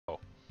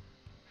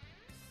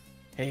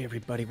Hey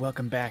everybody,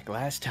 welcome back.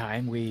 Last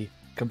time we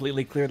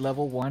completely cleared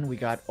level 1. We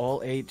got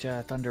all 8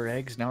 thunder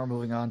eggs. Now we're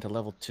moving on to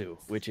level 2,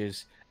 which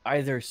is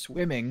either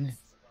swimming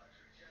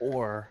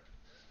or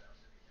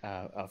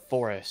a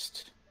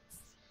forest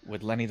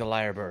with Lenny the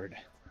Lyrebird.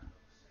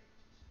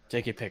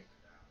 Take your pick.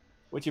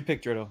 What's your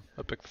pick, Drito?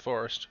 I picked the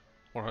forest,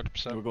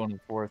 100%. We're going to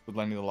the forest with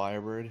Lenny the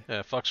Lyrebird.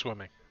 Yeah, fuck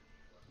swimming.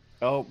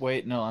 Oh,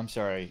 wait, no, I'm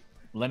sorry.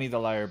 Lenny the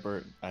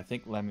Lyrebird. I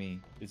think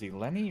Lemmy. Is he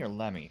Lenny or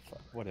Lemmy?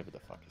 Whatever the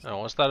fuck is Oh,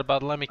 what's that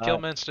about Lemmy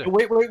Kilminster?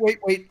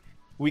 Wait.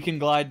 We can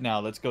glide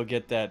now. Let's go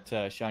get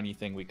that shiny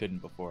thing we couldn't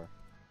before.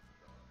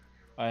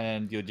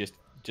 And you'll just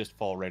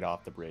fall right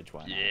off the bridge.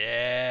 Why not?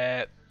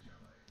 Yeah.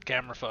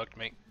 Camera fucked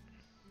me.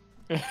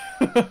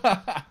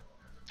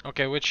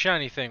 Okay, which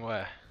shiny thing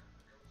where?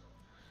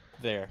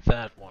 There.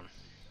 That one.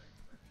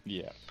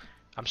 Yeah.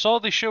 I'm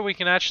solidly sure we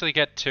can actually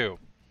get 2.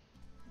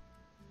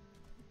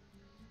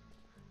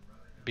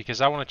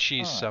 Because I want to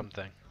cheese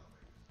something.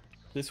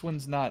 This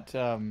one's not,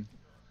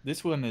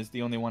 this one is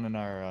the only one in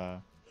our,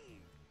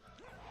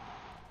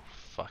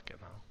 Fucking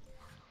hell.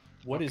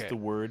 What is the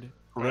word?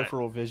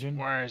 Peripheral vision?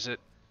 Where is it?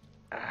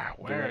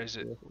 Where is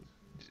it?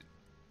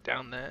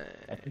 Down there.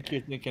 I think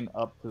you're thinking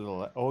up to the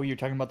left. Oh, you're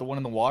talking about the one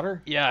in the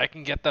water? Yeah, I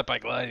can get that by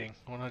gliding,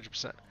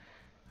 100%.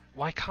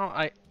 Why can't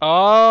I?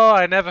 Oh,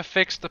 I never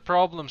fixed the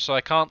problem, so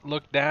I can't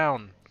look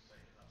down.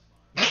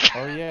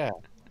 Oh yeah.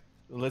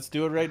 Let's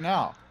do it right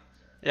now.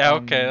 Yeah,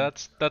 okay,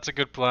 that's a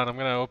good plan. I'm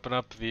gonna open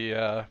up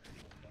the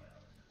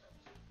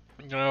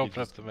menu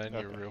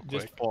real quick.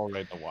 Just fall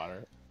right in the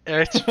water.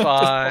 It's fine. Just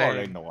fall right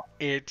in the water.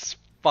 It's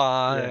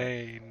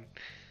fine.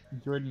 Yeah.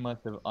 Jordan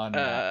must have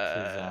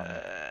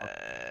unmapped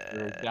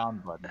his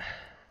down button.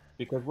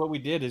 Because what we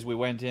did is we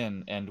went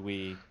in and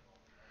we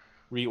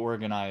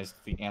reorganized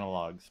the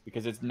analogs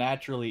because it's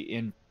naturally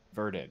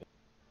inverted.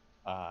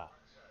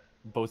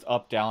 Both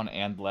up, down,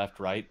 and left,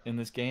 right in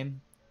this game.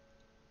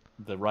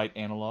 The right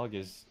analog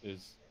is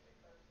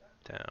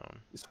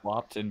down,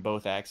 swapped in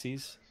both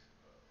axes.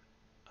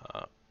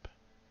 Up.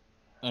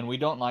 And we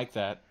don't like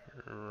that.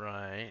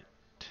 Right.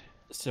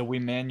 So we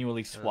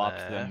manually swapped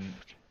them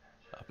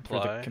for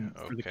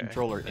the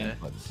controller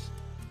inputs.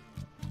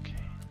 Okay.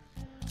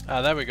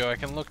 Ah, there we go. I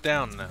can look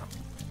down now.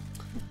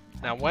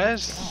 Now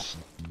where's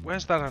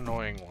that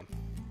annoying one?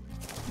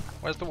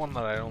 Where's the one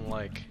that I don't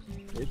like?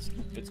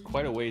 It's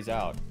quite a ways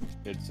out.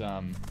 It's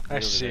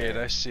I see it.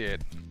 I see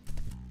it.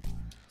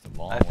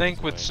 I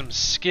think with some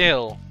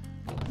skill,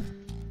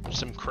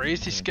 some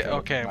crazy skill.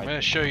 Okay, I'm gonna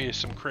show you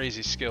some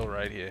crazy skill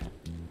right here.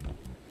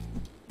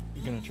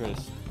 You're gonna try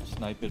to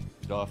snipe it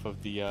off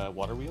of the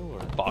water wheel or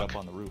get up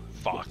on the roof?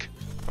 Fuck.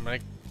 I'm gonna.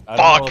 I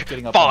don't know if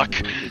getting up on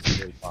the roof is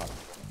really fun.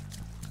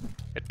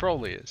 It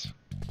probably is.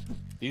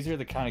 These are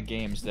the kind of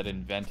games that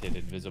invented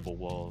invisible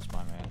walls,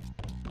 my man.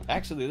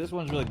 Actually, this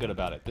one's really good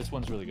about it. There's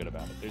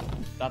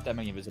not that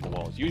many invisible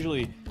walls.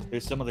 Usually,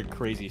 there's some other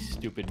crazy,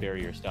 stupid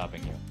barrier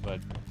stopping you, but...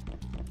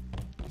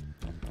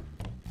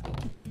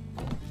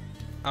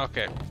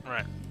 Okay,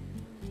 right.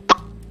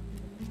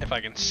 If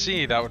I can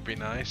see, that would be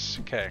nice.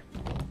 Okay.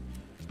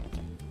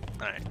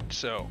 Alright,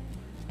 so...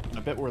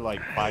 I bet we're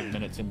like 5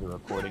 minutes into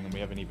recording and we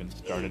haven't even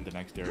started the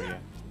next area.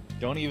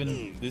 Don't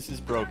even... This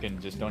is broken,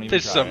 just don't even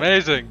This is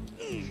amazing!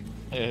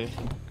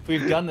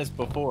 We've done this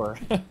before.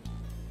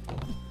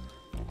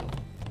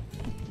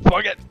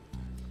 Fuck it!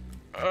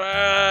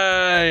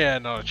 Yeah,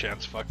 not a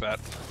chance. Fuck that.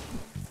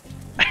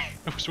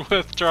 It was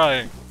worth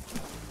trying.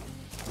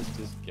 Let's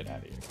just get out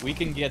of here. We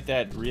can get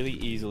that really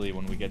easily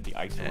when we get the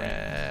ice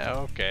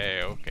around.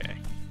 Okay.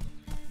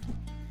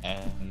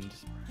 And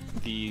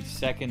the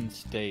second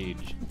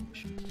stage,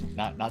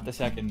 not the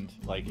second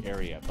like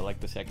area, but like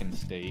the second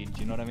stage.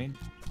 You know what I mean?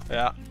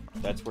 Yeah.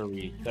 That's where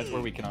we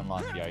can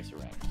unlock the ice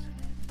ranks.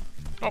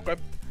 Okay.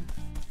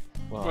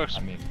 Well, Works.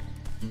 I mean,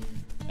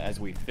 as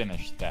we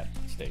finish that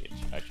stage,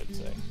 I should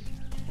say.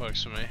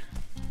 Works for me.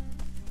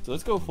 So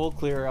let's go full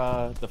clear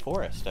the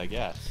forest, I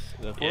guess.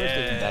 The forest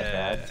isn't that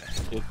bad.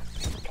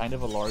 It's kind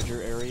of a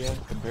larger area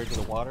compared to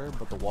the water,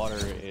 but the water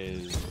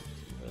is...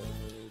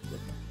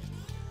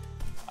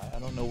 I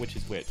don't know which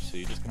is which, so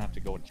you're just gonna have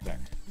to go and check.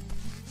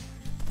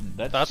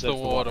 That's the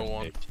water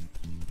one.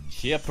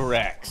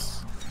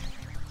 Shipwrecks.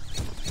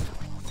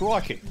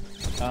 Crikey.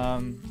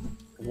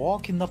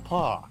 Walk in the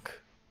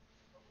park.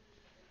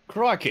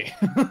 Crikey.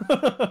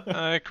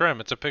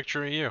 Krem, it's a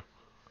picture of you.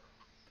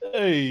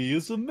 Hey,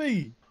 it's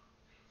me.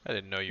 I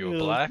didn't know you were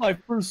black. My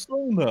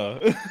persona.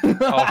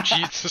 Oh,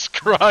 Jesus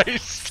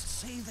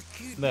Christ.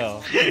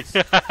 No.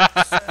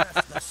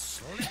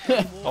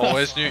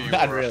 Always knew you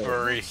Not were really. a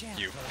furry,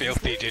 you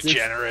filthy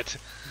degenerate.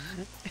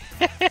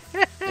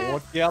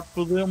 Watch out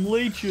for them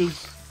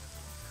leeches.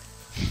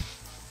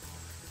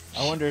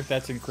 I wonder if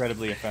that's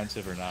incredibly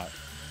offensive or not.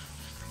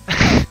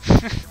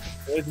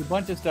 There's a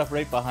bunch of stuff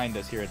right behind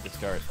us here at the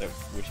start that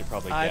we should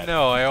probably get. I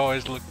know, I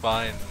always look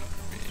behind me.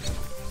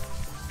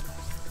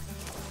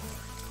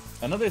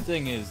 Another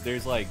thing is,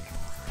 there's like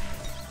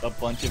a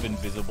bunch of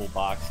invisible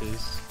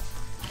boxes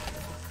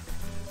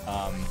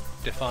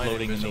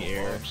floating in the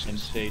air in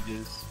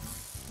stages.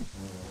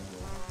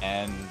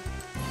 And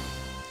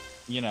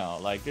You know,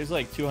 like there's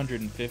like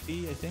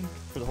 250, I think,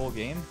 for the whole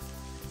game.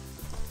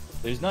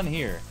 There's none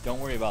here. Don't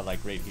worry about like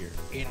right here.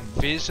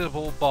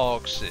 Invisible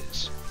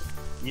boxes.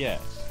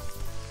 Yes.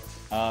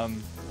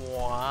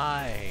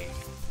 Why?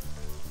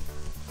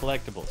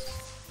 Collectibles.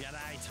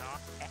 G'day, Tom.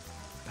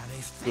 But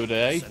if Good that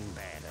day. wasn't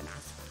bad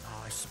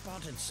enough, I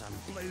spotted some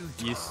blue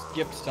You tar.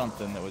 skipped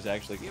something that was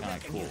actually You kind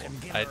of reckon you cool. can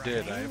give I her a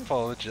did. I hand?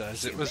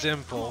 apologize. It was Come on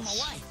impulse.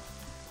 away.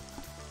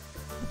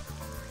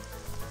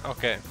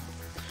 Okay.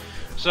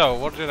 So,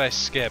 what did I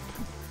skip?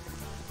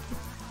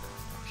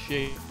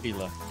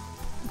 Sheila.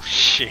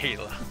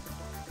 Sheila.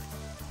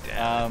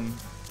 Damn.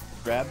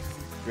 Grab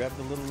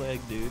the little egg,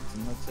 dudes,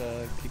 and let's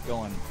keep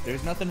going.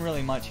 There's nothing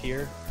really much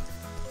here,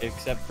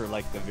 except for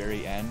like the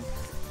very end.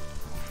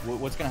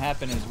 What's gonna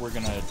happen is we're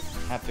gonna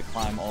have to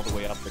climb all the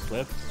way up the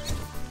cliff,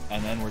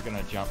 and then we're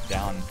gonna jump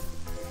down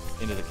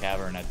into the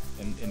cavern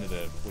into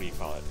the, what do you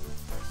call it?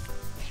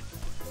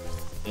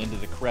 Into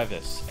the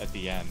crevice at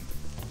the end.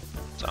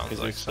 Sounds Because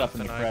like there's stuff in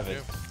the something I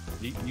crevice.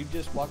 You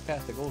just walked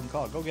past the golden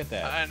call. Go get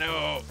that. I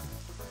know.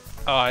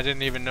 Oh, I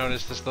didn't even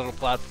notice this little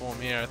platform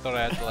here. I thought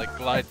I had to like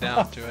glide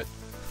down to it.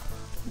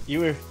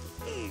 You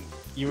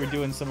were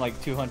doing some like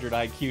 200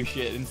 IQ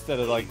shit instead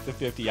of like the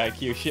 50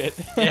 IQ shit.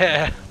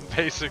 Yeah,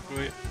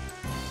 basically.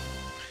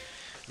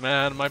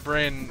 Man, my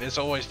brain is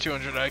always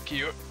 200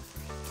 IQ.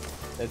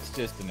 That's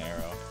just an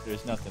arrow.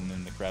 There's nothing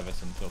in the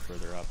crevice until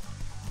further up.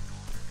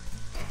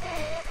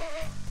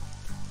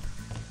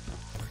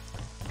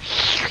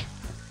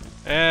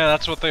 Yeah,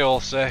 that's what they all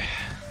say.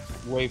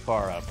 Way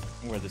far up,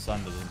 where the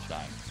sun doesn't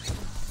shine.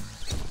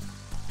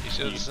 You You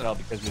should can have tell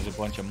because there's a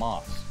bunch of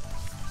moss.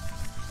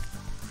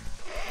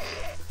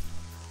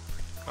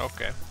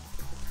 Okay.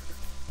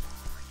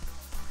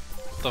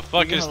 The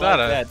fuck You're is gonna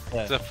that? like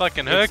that, It's a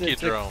fucking it's a-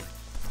 herky-drone.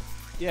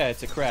 Yeah,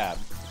 it's a crab.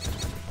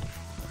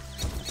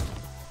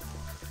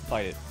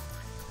 Fight it.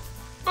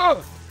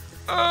 Oh!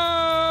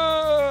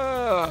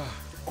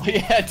 All you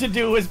had to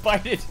do was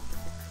bite it.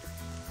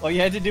 All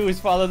you had to do was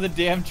follow the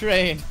damn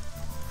train.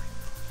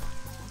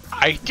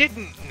 I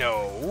didn't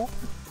know.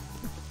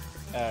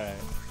 Alright.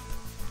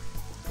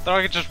 Thought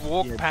I could just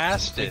walk Yeah,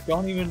 past it.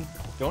 Don't even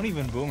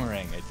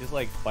boomerang it. Just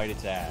like bite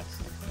its ass.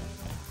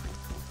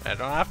 I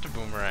don't have to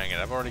boomerang it.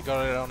 I've already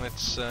got it on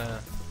its,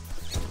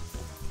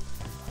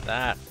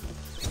 that.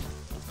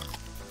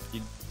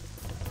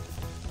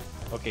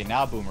 Okay,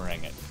 now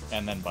boomerang it,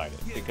 and then bite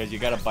it, because you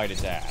gotta bite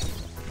its ass.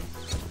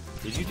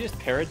 Did you just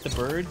parrot the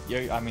bird?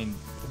 I mean,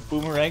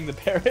 boomerang the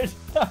parrot?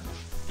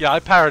 Yeah, I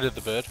parroted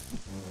the bird.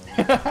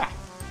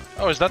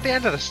 Oh, is that the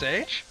end of the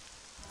stage?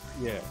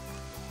 Yeah.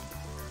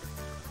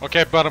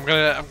 Okay, but I'm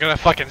gonna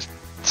fucking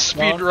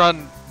speed No.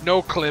 run,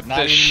 no clip Not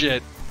this even-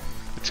 shit.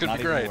 It's gonna Not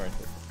be even great.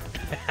 worth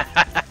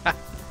it.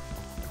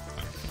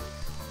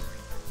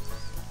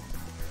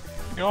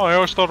 You know, I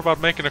always thought about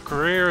making a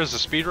career as a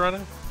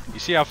speedrunner. You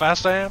see how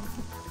fast I am?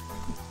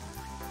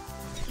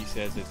 He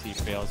says as he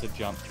fails a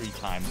jump 3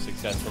 times,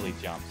 successfully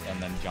jumps,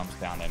 and then jumps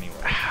down anyway.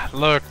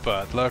 Look,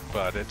 bud,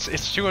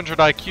 it's 200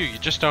 IQ. You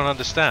just don't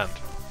understand.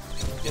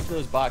 Get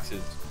those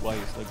boxes while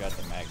you still got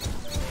the magnet.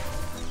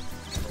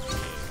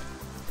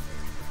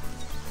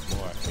 Yeah.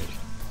 More efficient.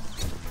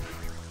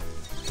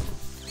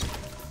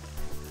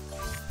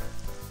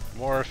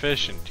 More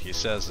efficient, he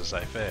says as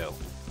I fail.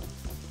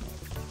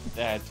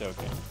 That's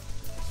okay.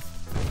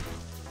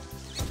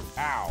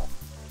 Ow.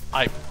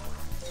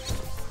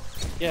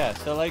 Yeah,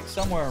 so like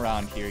somewhere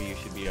around here you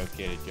should be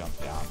okay to jump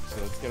down.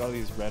 So let's get all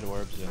these red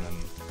orbs and then...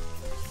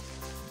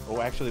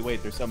 Oh, actually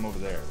wait, there's some over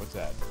there. What's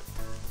that?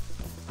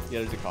 Yeah,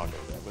 there's a cog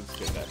over there. Let's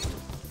get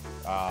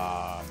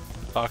that.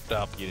 Fucked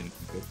up. You didn't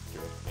go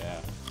through it.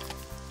 Yeah.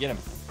 Get him.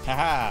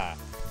 Haha!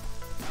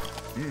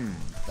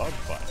 Bug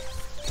fight.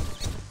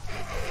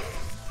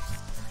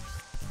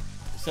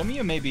 Some of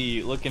you may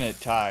be looking at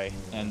Ty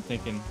and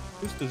thinking,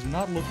 this does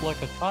not look like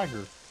a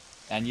tiger.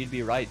 And you'd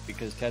be right,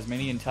 because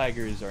Tasmanian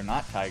tigers are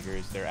not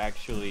tigers, they're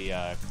actually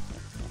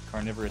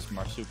carnivorous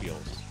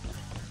marsupials.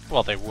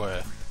 Well, they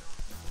were.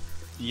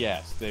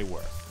 Yes, they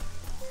were.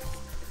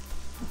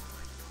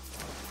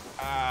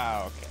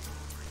 Ah, okay.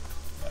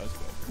 That was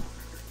good.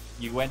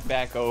 You went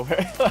back over.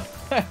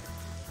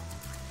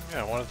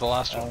 Yeah, one of the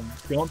last ones.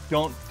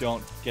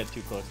 Don't get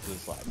too close to the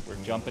slide. We're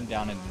jumping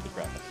down into the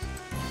crevice.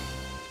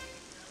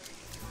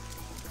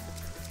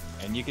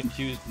 And you can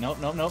choose, nope.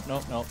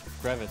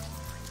 Crevice.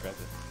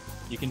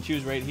 You can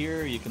choose right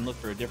here, you can look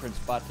for a different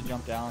spot to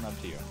jump down, up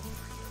to you.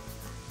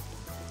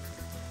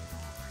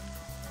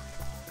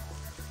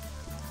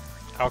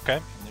 Okay.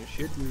 And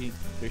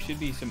there should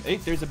be some, hey,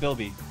 there's a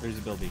bilby. There's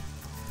a bilby.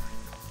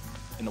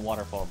 In the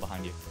waterfall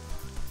behind you.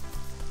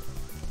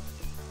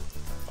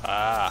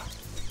 Ah.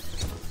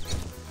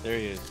 There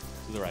he is,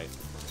 to the right.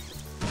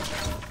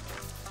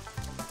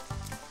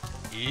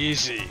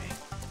 Easy.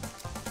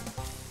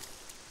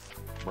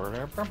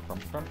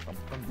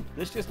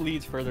 This just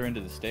leads further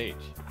into the stage,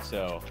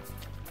 so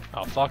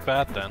Oh, fuck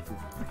that then.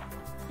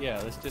 yeah,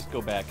 let's just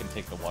go back and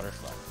take the water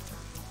slide.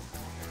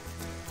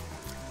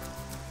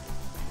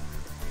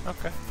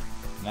 Okay.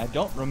 And I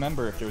don't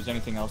remember if there was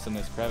anything else in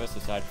this crevice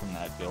aside from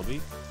that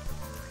bilby.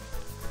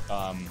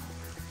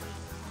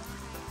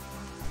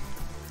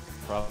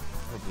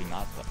 Probably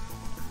not though.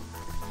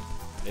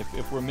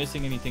 If we're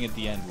missing anything at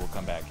the end, we'll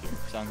come back here.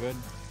 Sound good?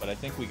 But I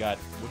think we got...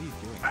 What are you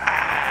doing? You could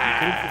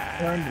have just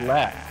turned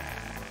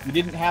left. You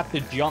didn't have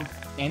to jump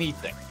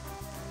anything.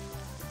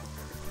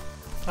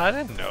 I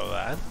didn't know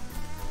that.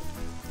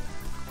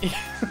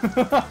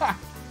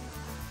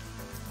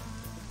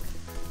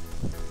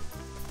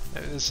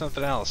 There's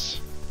something else.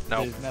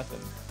 No. There's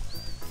nothing.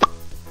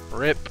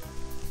 Rip.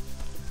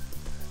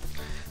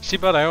 See,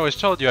 bud, I always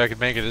told you I could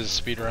make it as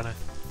a speedrunner.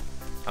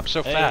 I'm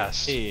so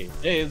fast. Hey,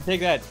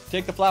 take that.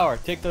 Take the flower.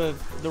 Take the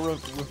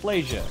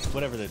Rafflesia.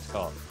 Whatever that's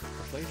called.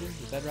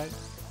 Rafflesia? Is that right?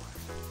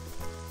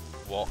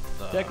 What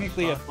the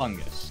Technically fuck? a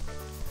fungus.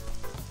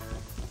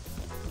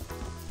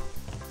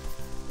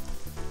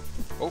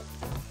 Oh.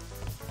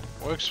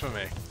 Works for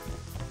me.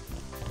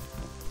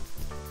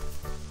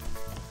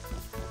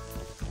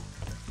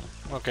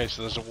 Okay,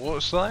 so there's a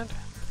water slide?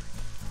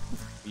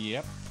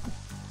 Yep.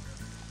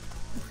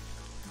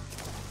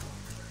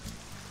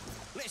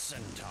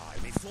 Listen, Ty,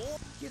 before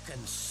you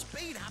can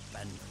speed up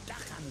and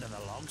duck under the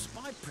logs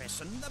by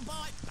pressing the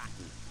bite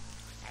button.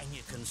 And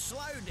you can slow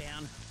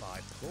down by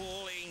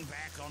pulling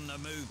back on the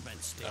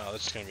movement stick. Oh,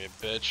 this is gonna be a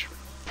bitch.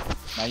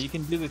 Now you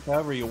can do this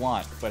however you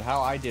want, but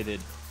how I did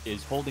it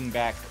is holding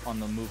back on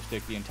the move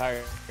stick the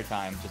entire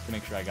time just to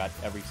make sure I got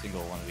every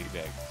single one of these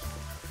eggs.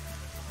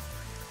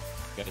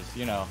 Because,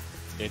 you know,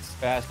 it's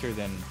faster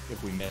than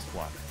if we missed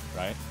one,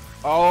 right?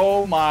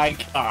 Oh my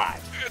god!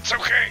 It's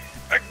okay!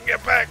 I can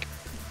get back!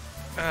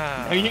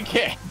 No, you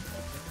can't!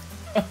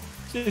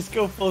 Just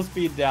go full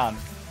speed down.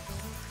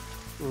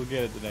 We'll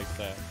get it the next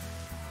time.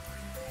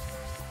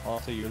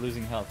 Also, you're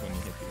losing health when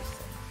you hit these things.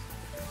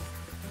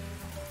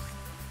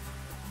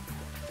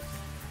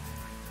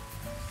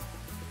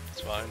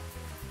 It's fine.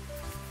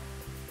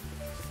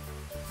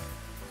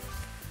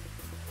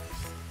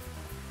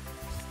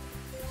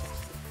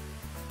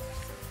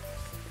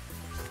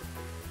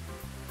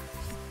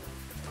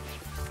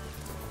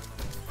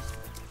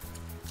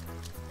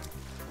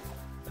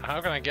 How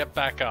can I get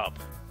back up?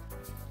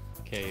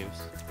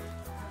 Caves.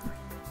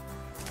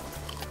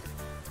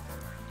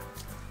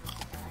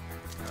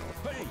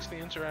 What's the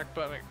interact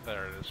button?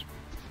 There it is.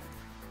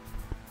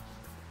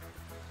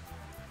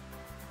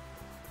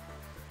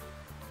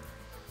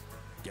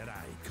 G'day,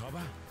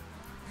 Cobber.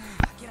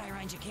 G'day,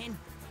 Ranger Ken.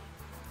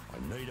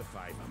 I need a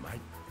favour,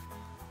 mate.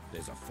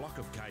 There's a flock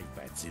of cave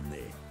bats in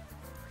there.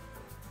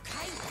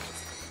 Cave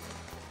bats?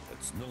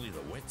 It's nearly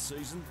the wet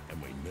season,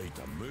 and we need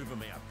to move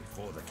them out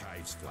before the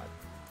caves flood.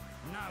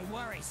 No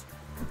worries.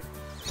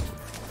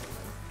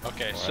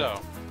 Okay,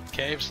 so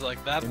caves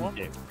like that one?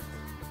 Cave.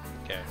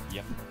 Okay.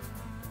 Yep.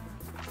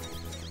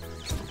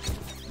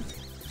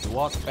 You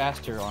walk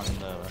faster on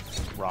the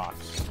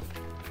rocks.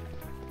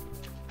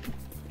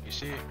 You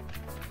see?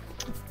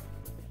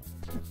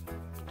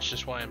 It's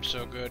just why I'm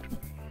so good.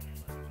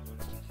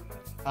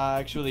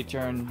 Actually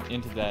turn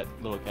into that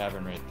little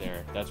cavern right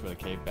there. That's where the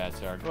cave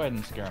bats are. Go ahead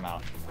and scare them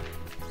out.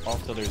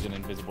 Also, there's an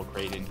invisible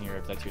crate in here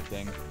if that's your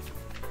thing.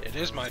 It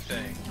is my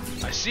thing.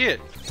 I see it!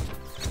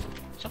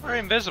 It's not very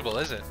invisible,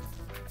 is it?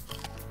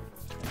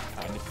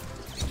 Kind of.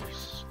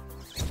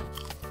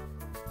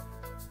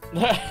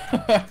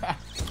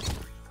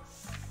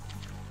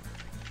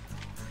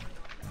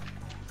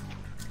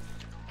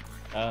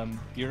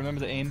 Do you remember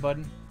the aim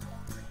button?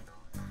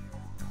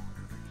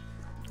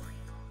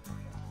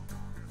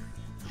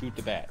 Shoot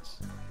the bats.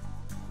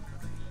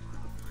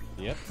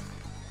 Yep.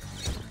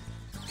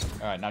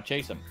 Alright, now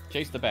chase them.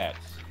 Chase the bats.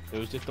 It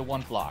was just the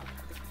one flock.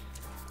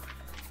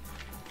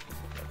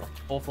 The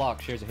whole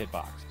flock shares a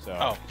hitbox,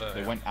 so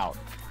they went out.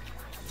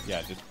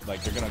 Yeah, just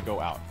like they're gonna go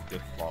out.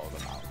 Just follow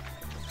them out.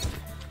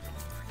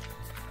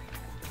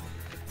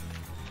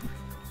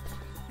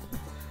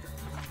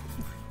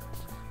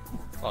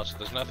 Oh, so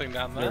there's nothing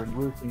down They're there?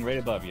 roosting right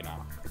above you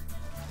now.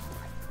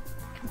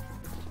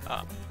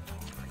 Ah.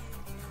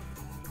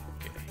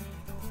 Okay.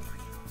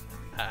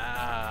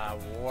 Ah,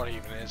 what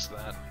even is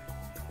that?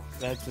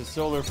 That's a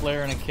solar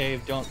flare in a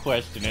cave. Don't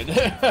question it.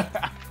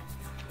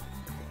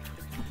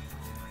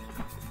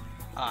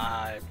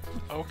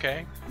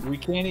 Okay. we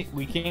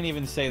can't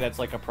even say that's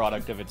like a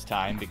product of its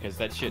time because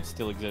that shit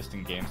still exists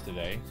in games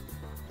today.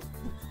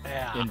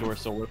 Yeah. Indoor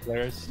solar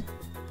flares.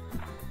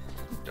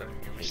 Don't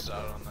even get me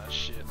started on that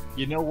shit.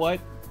 You know what?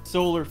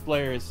 Solar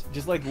flares,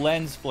 just like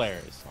lens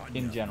flares I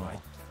in know, general. mate.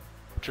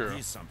 True.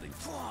 Here's something.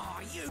 Oh,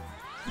 you.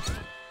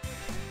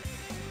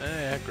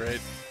 Yeah,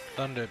 great.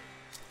 Thunder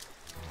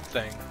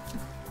thing.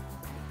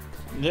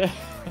 Yeah.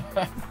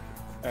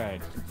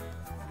 Alright.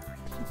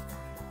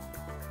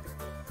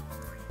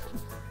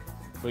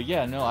 But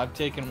yeah, no, I've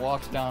taken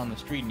walks down the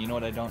street and you know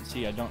what I don't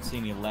see? I don't see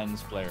any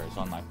lens flares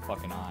on my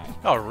fucking eye.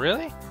 Oh,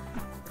 really?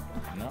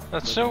 No.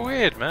 That's so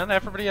weird, man.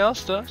 Everybody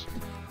else does.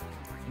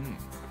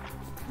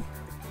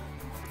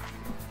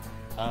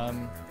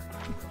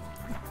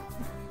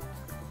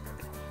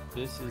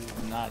 This is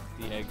not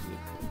the exit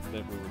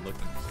that we were looking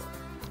for.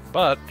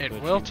 But it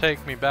But will you-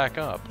 take me back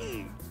up.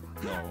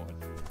 No,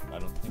 I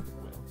don't think it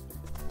will.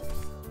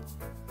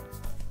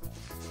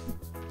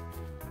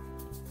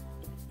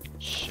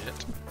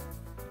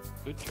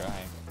 Good try.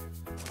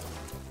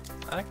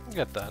 I can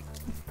get that.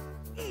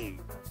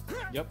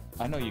 Yep,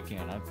 I know you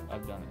can.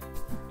 I've done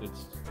it.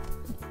 It's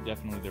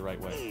definitely the right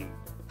way.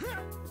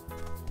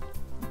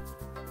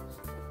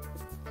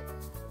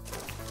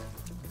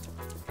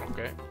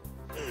 Okay.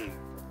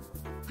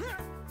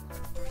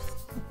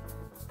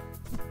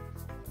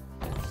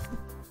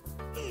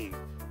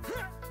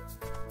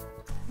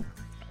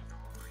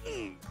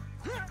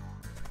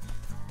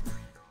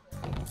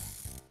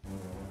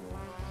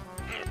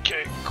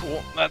 Okay,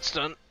 cool. That's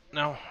done.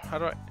 Now, how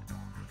do I...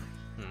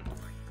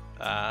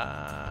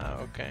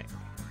 okay.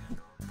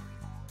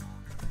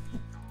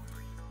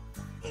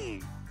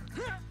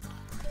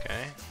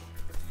 Okay.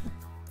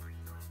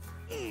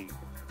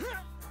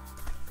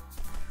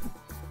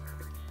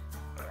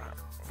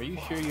 Are you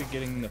sure you're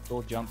getting the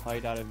full jump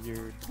height out of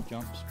your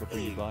jumps before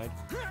you glide?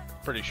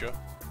 Pretty sure.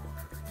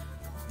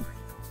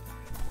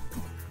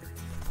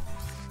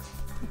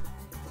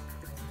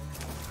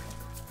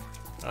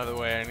 By the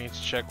way, I need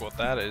to check what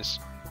that is.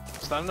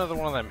 Is that another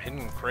one of them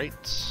hidden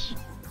crates?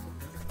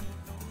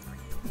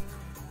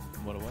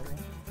 What?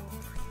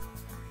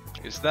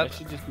 Is That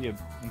should just be a...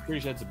 I'm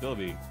pretty sure it's a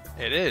bilby.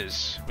 It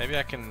is. Maybe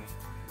I can...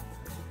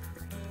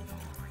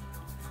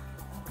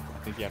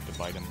 I think you have to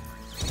bite him.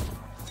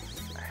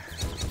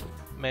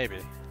 Maybe.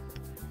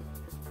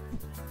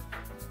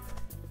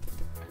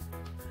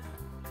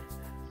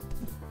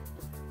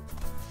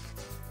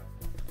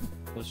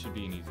 Those should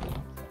be an easy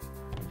one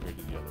compared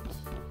to the others.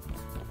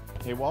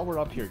 Hey, while we're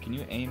up here, can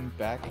you aim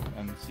back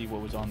and see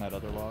what was on that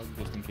other log,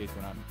 just in case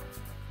we're not...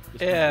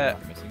 Just in case we're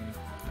not missing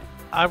anything?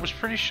 I was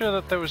pretty sure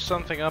that there was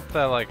something up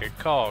there like a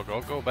cog.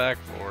 I'll go back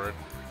for it.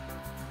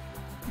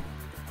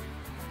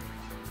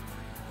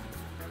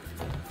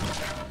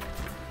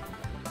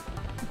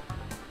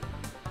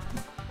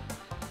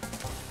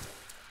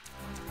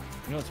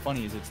 You know what's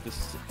funny is it's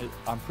this...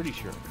 I'm pretty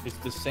sure it's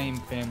the same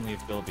family of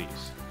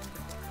bilbies.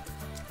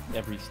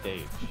 Every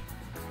stage.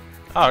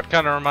 Oh, it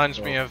kind of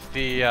reminds me of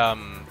the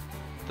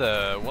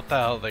what the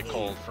hell are they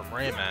called from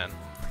Rayman?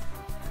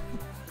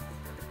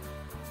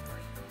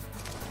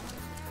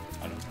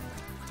 I don't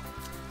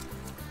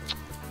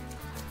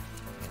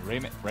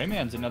know.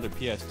 Rayman's another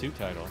PS2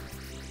 title.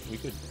 We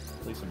could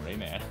play some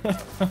Rayman.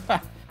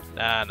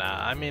 Nah,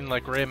 I mean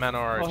like Rayman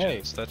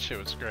Origins. hey. That shit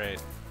was great.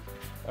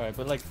 Alright,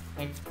 but like,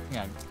 hang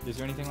on. Is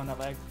there anything on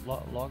that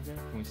log there?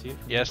 Can we see it?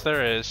 Yes,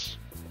 there is.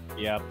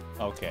 Yep.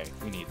 Okay,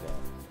 we need that.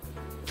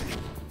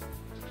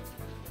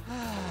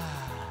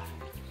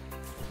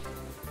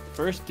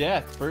 First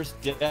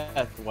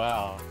death,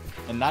 wow.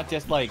 And not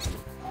just like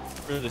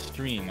for the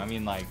stream, I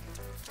mean like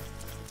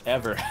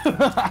ever.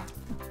 Yeah,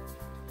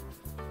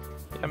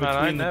 man,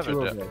 I never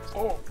did.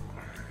 Oh.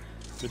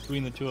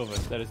 Between the two of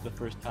us, that is the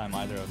first time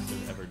either of us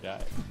have ever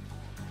died.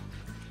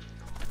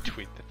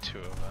 Between the two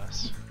of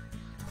us.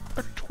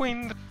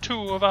 Between the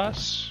two of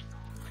us.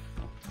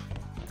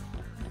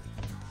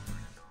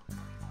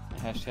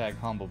 Hashtag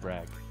humble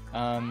brag.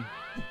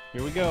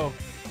 Here we go.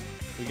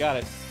 We got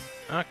it.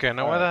 Okay,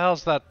 now where the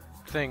hell's that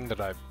thing that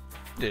I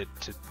did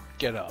to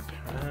get up?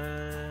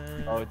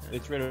 Oh,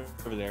 it's right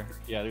over there.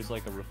 Yeah, there's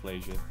like a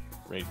rafflesia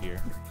right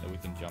here that we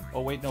can jump.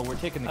 Oh wait, no, we're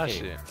taking the I cave.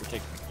 see it. We're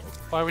taking the cave.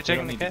 Why are we We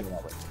taking don't the need to cave? go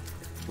that way.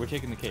 We're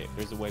taking the cave.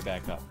 There's a way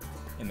back up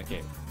in the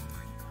cave.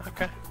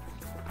 Okay.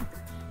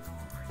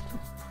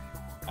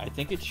 I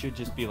think it should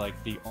just be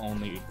like the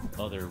only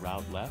other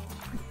route left,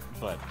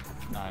 but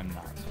I'm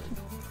not certain.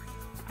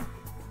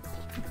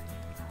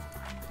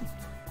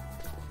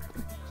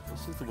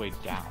 This is the way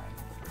down.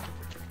 I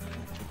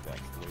think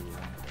that's the way we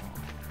want to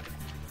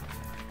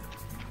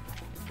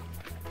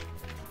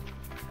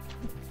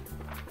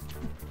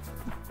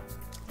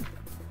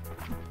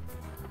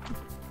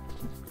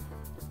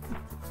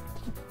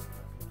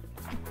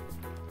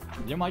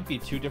go. There might be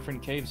two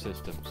different cave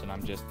systems, and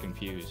I'm just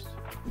confused.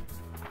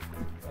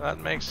 That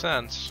makes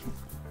sense.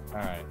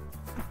 Alright.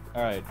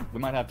 Alright, we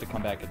might have to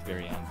come back at the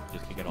very end,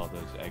 just to get all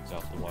those eggs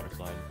off the water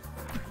slide.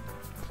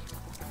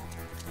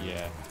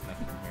 Yeah,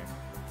 nothing here.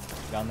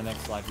 Down the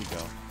next slide we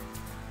go.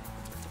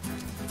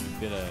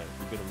 We bit a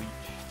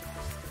leech.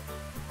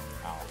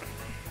 Ow.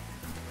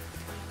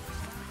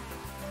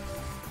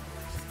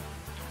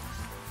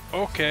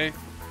 Okay.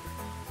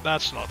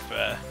 That's not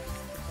fair.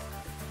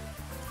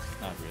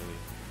 Not really.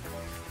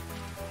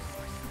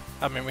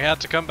 I mean, we had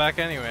to come back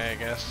anyway, I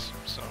guess,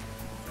 so...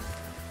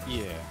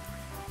 Yeah.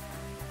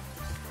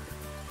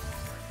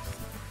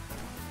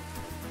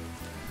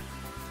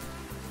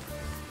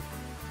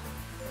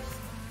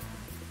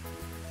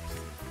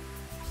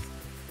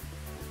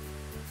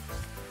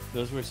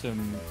 Those were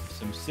some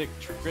sick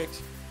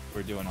tricks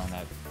we're doing on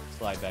that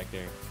slide back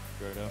there,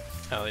 Frodo.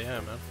 Hell yeah,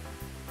 man.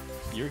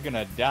 You're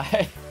gonna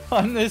die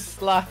on this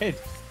slide.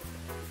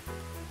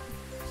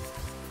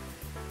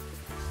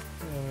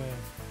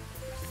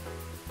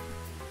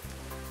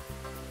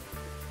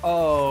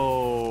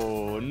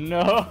 Oh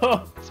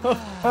no!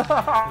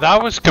 That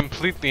was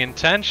completely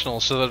intentional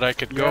so that I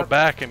could go Yep.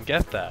 back and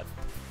get that.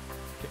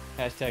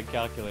 Hashtag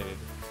calculated.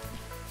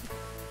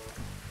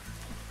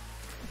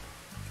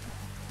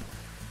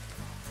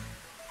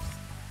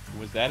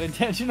 Was that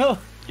intentional?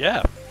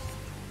 Yeah.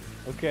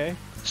 Okay.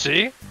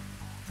 See?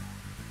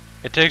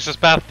 It takes us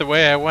back the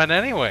way I went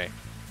anyway.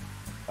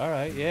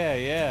 Alright,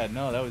 yeah.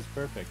 No, that was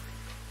perfect.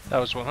 That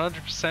was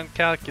 100%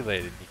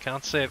 calculated. You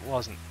can't say it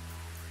wasn't.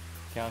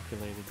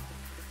 Calculated.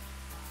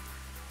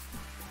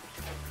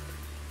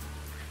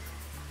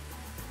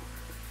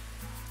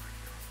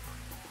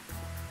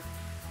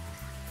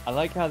 I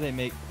like how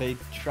they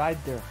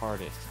tried their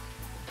hardest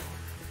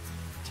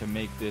to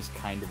make this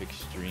kind of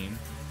extreme.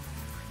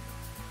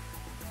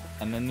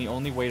 And then the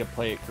only way to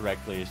play it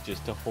correctly is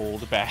just to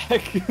hold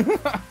back.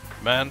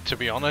 Man, to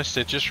be honest,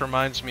 it just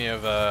reminds me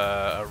of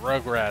a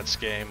Rugrats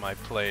game I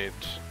played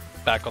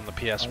back on the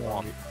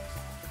PS1.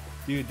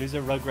 Dude, there's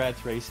a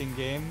Rugrats racing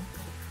game.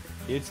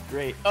 It's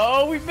great.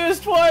 Oh, we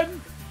missed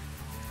one!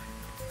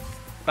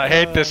 I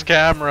hate this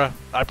camera.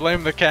 I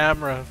blame the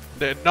camera.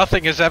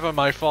 Nothing is ever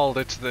my fault.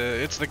 It's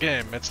the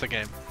game. It's the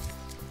game.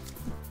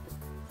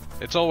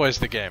 It's always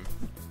the game.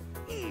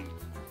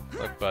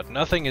 Look, but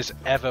nothing is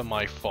ever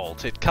my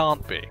fault. It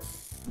can't be.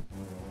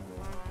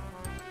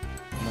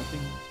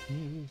 Nothing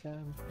is ever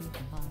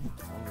my fault.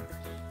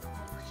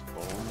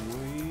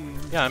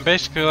 Always. Yeah, I'm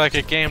basically like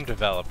a game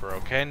developer.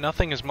 Okay,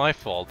 nothing is my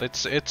fault.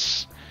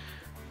 It's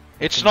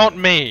not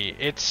me.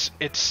 It's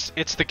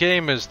the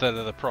gamers that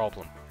are the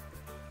problem.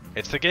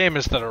 It's the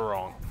gamers that are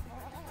wrong.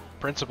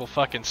 Principal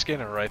fucking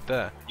Skinner right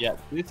there. Yeah,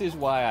 this is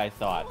why I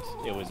thought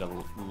it was a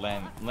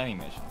Lenny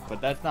mission,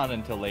 but that's not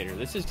until later.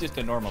 This is just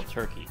a normal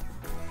turkey.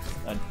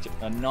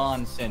 A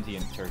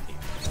non-sentient turkey.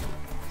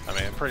 I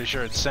mean, I'm pretty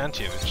sure it's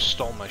sentient. It just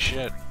stole my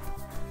shit.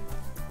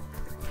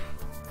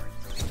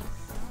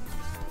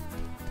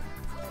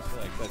 I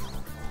feel like that's...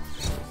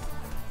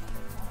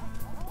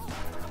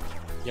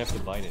 You have to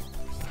bite it.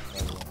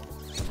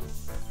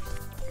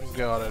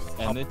 Got it.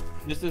 And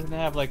this doesn't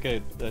have like a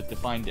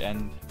defined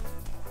end.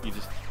 You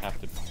just have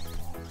to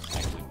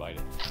actually bite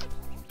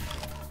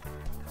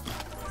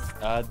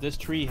it. This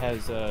tree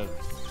has a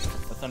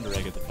thunder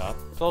egg at the top.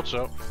 Thought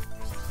so.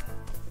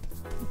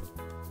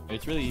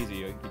 It's really easy.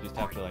 You just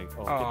have to like.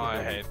 Oh,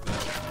 I hate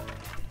that.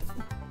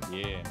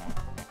 Yeah.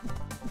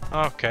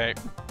 Okay.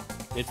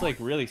 It's like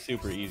really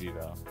super easy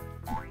though.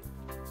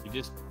 You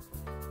just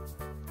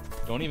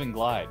don't even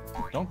glide.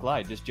 Don't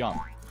glide. Just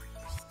jump.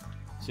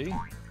 See?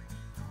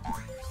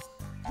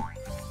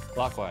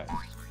 Clockwise.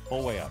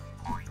 Whole way up.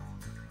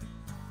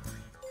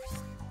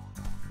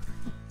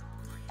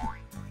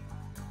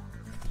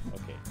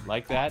 Okay,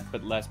 like that,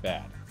 but less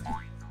bad.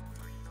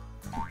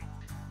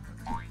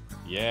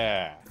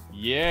 Yeah.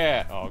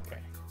 Yeah. Oh, okay.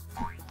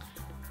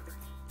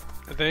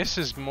 This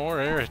is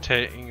more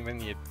irritating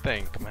than you'd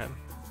think, man.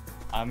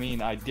 I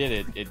mean, I did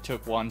it. It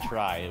took one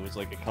try. It was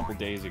like a couple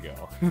days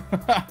ago.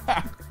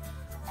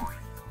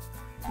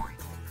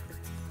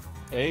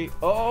 Hey.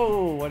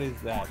 Oh, what is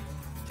that?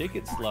 Take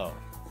it slow.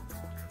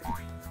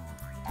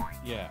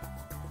 Yeah.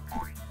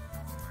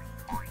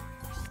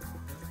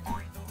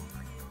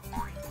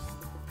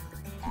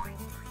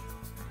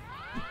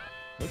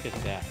 Look at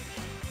that.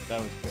 That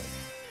was good.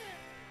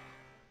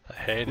 I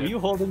hate Were it. you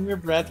holding your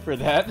breath for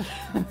that?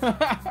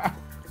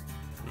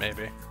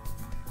 Maybe.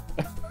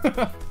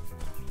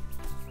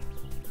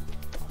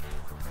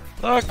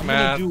 Look, I'm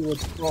man. gonna do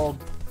what's called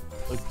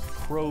a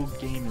pro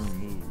gamer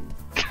move.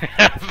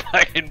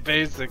 Fucking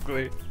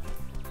basically.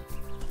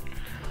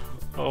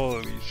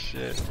 Holy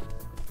shit.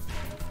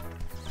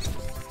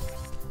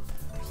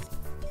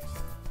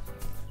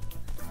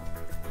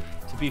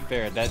 To be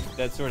fair,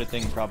 that sort of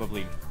thing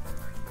probably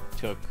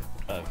took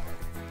a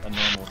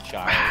normal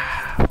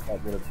child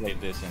that would have played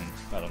this in,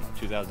 I don't know,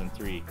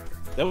 2003.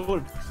 That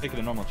would have taken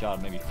a normal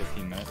child maybe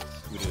 15 minutes.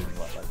 We did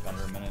what, like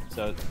under a minute.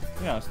 So,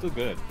 you know, still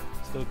good.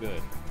 Still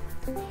good.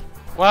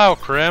 Wow,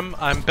 Krim,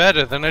 I'm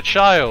better than a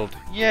child.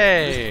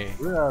 Yay!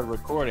 We're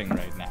recording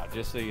right now,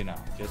 just so you know.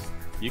 Just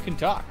you can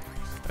talk.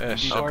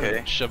 Yes.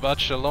 Okay. Shabbat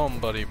shalom,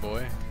 buddy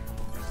boy.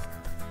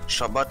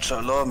 Shabbat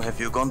shalom. Have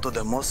you gone to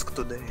the mosque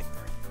today?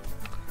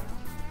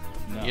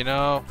 No. You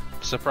know,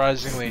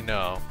 surprisingly,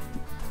 no.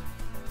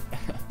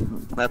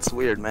 That's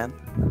weird, man.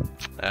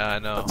 I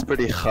know. That's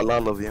pretty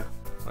halal of you.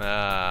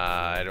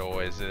 Ah, it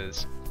always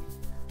is.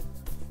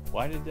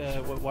 Why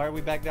are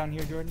we back down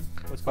here, Jordan?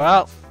 What's going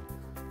Well,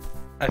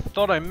 I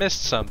thought I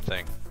missed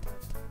something.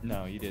 on?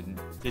 No, you didn't.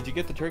 Did you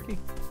get the turkey?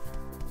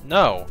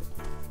 No.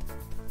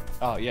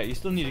 Oh yeah, you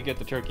still need to get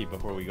the turkey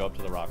before we go up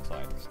to the rock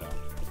slide. So.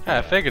 Yeah,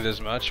 I figured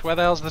as much. Where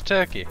the hell's the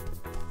turkey?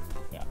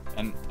 Yeah,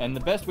 and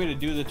the best way to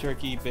do the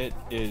turkey bit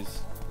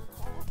is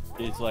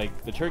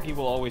like the turkey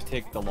will always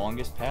take the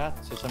longest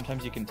path. So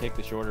sometimes you can take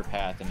the shorter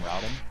path and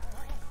route him.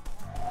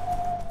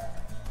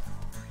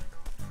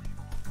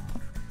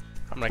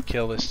 I'm gonna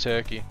kill this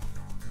turkey.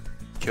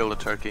 Kill the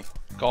turkey.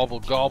 Gobble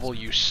gobble,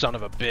 you son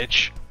of a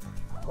bitch.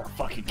 Or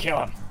fucking kill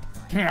him.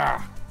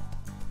 Yeah.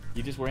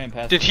 You just ran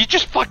past. Did he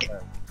just fucking...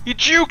 He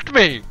juked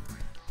me!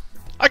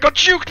 I got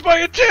juked by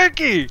a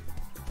turkey!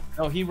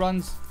 No, he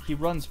runs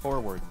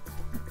forward.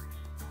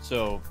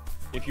 So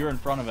if you're in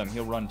front of him,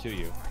 he'll run to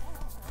you.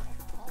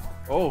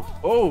 Oh!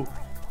 Oh!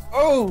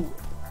 Oh!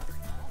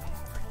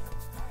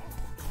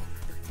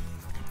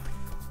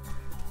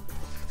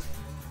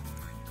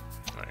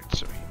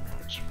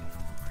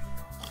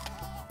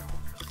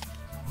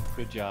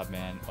 job,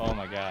 man. Oh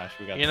my gosh,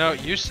 we got. You know,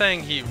 you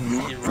saying he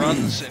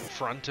runs in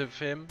front of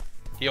him,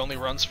 he only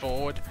runs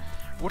forward,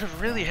 would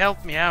have really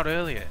helped me out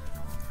earlier.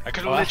 I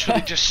could have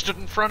literally just stood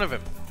in front of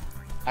him.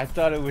 I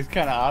thought it was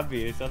kind of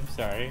obvious. I'm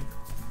sorry.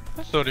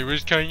 I thought it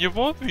was kind of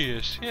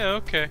obvious. Yeah,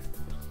 okay.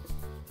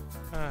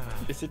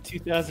 It's a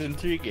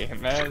 2003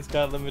 game, man. It's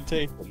got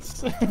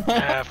limitations.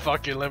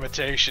 Fuck your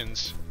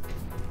limitations.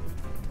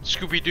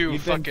 Scooby-Doo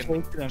You've been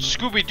fucking... chasing him.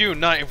 Scooby-Doo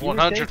Night of You were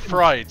 100 chasing-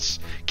 Frights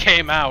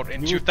came out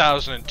in You were-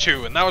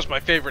 2002, and that was my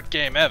favorite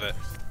game ever.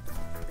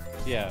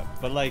 Yeah,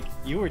 but like,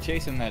 you were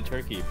chasing that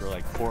turkey for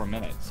like 4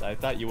 minutes. I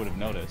thought you would have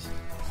noticed.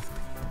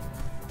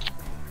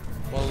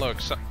 Well,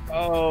 look, so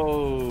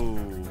Oh.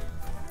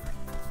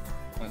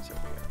 That's okay.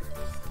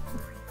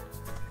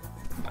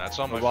 that's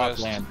on The my rock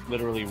first... lands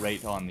literally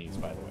right on these,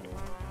 by the way.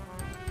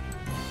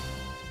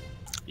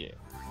 Yeah,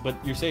 but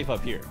you're safe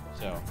up here,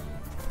 so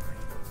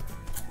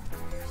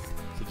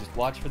just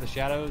watch for the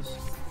shadows.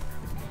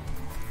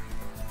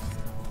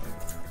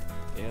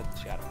 Yeah, the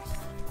shadows.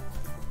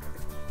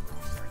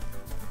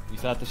 You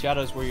thought the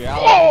shadows were your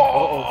ally?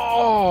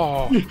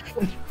 Oh!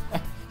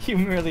 You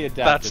merely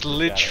adapted. That's to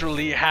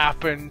literally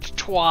happened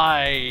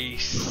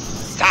twice.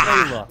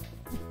 Shayla.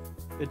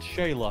 It's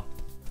Shayla.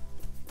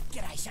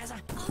 G'day, Shazza.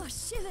 Oh,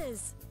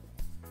 shivers!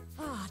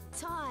 Oh,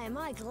 Ty, am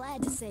I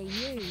glad to see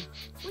you.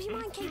 Would you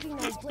mind keeping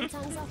those blue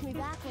tongues off me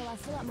back while I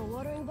fill up my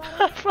watering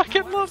bottle? I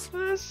fucking love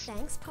this.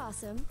 Thanks,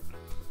 Possum.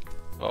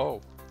 Oh.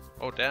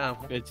 Oh, damn.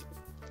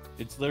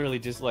 It's literally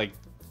just like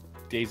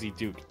Daisy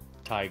Duke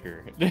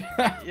Tiger. Yeah,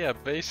 Hit the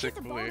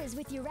basically. boulders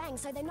with your rang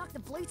so they knock the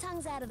blue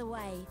tongues out of the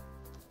way.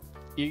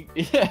 you,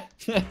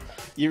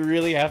 you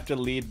really have to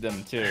lead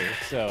them too,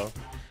 so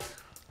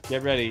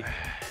get ready.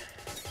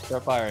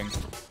 Start firing.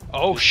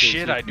 Oh Just so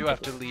shit, you I can do get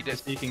have to lead it.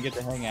 Just so you can get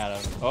the hang out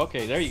of.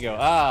 Okay, there you go.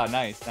 Ah,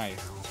 nice, nice.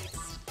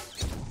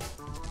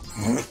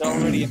 It's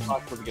already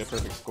impossible to get a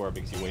perfect score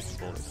because you wasted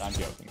bullets. I'm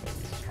joking.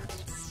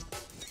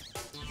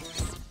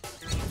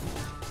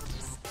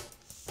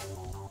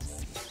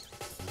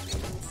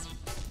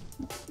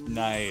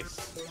 Nice.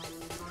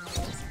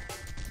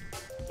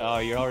 Oh,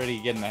 you're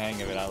already getting the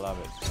hang of it. I love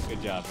it.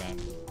 Good job, man.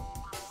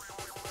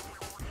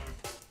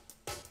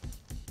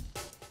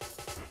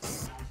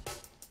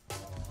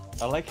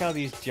 I like how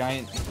these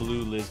giant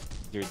blue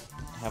lizards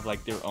have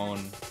like their own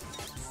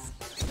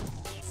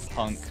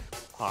punk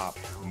pop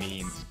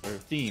meme or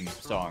theme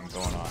song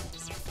going on.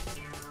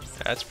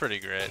 That's pretty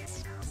great.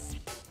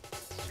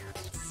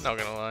 Not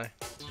gonna lie.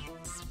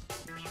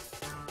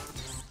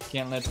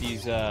 Can't let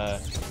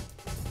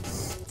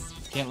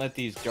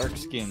these dark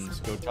skins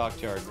go talk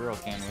to our girl,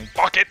 can we?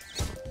 Fuck it!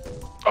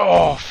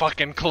 Oh,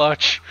 fucking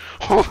clutch!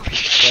 Holy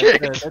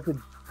shit!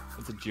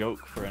 That's a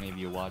joke for any of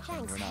you watching.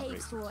 Thanks We're not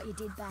heaps racist. for what you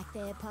did back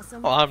there,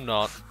 Possum. Well, I'm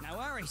not. No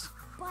worries.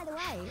 By the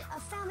way, I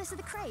found this at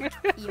the creek.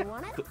 You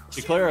want it?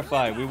 To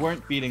clarify, we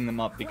weren't beating them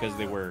up because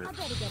they were Well, I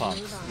better get a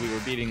punks. move on. We were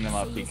beating them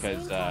up See you because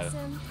soon,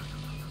 Possum.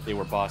 they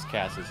were Boss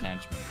Cass's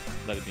henchmen.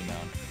 Let it be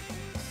known.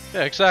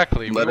 Yeah,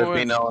 exactly. Let we it be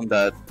weren't, known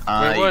that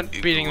I we weren't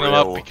beating them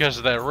up grill- because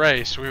of their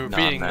race. We were No,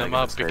 beating I'm not them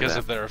gonna up say because that.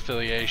 of their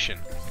affiliation.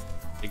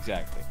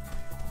 Exactly.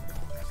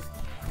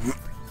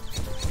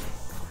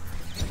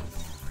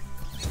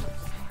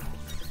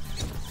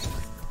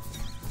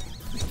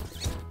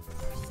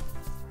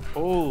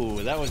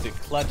 Oh, that was a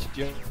clutch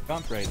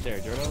jump right there,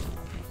 Jordo.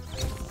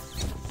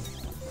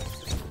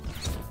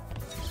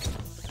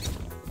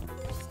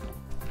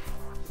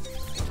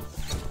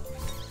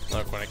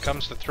 Look, when it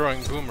comes to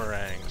throwing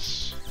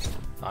boomerangs,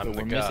 I'm But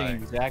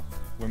the guy.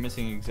 we're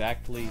missing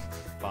exactly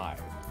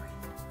 5.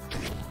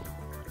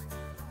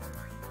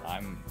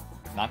 I'm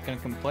not gonna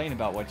complain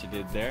about what you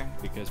did there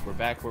because we're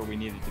back where we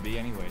needed to be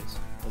anyways.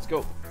 Let's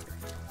go.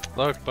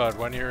 Look, bud,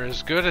 when you're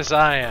as good as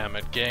I am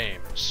at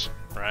games,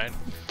 right?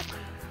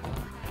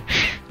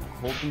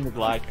 Holding the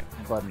glide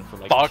button for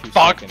like Fuck, 2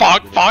 fuck, seconds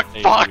fuck, would fuck,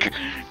 have fuck! saved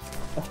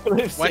you. Would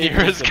have When saved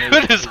you're you as some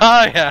good as HP.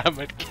 I am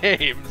at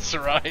games,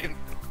 right?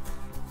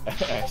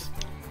 Oh,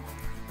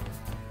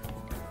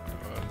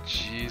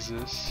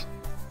 Jesus.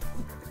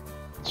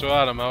 So,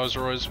 Adam, how was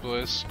Roy's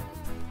Bliss?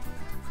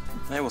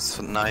 It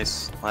was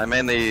nice. I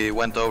mainly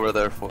went over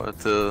there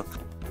to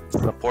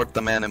support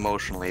the man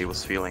emotionally. He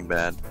was feeling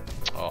bad.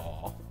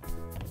 Oh.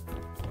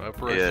 I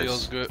hope Roy Yes.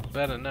 feels good,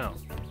 better now.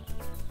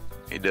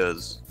 He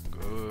does.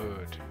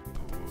 Good,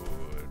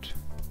 good.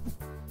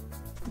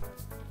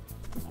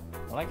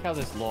 I like how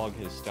this log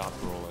has stopped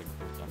rolling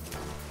for some reason.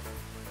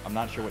 I'm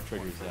not sure what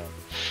triggers that.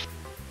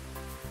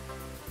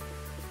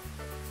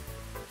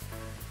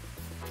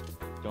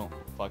 Don't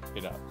fuck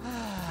it up.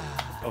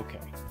 Okay.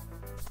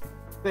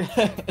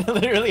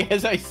 Literally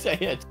as I say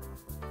it.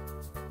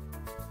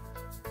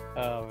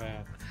 Oh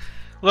man.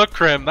 Look,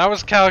 Krim, that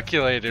was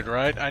calculated,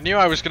 right? I knew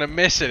I was gonna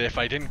miss it if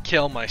I didn't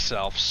kill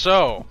myself,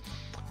 so...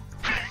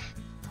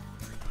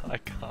 I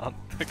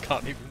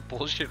can't even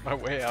bullshit my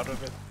way out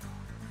of it.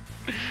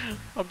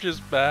 I'm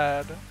just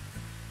bad.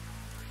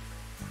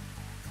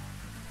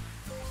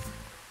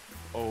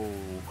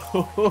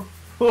 Oh.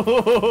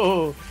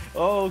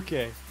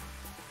 Okay.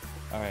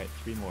 Alright,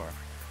 3 more.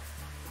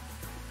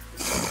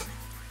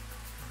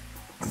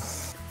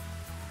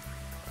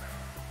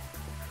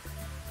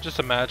 Just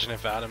imagine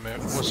if Adam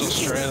was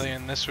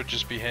Australian, this would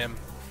just be him.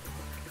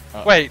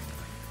 Uh-oh. Wait,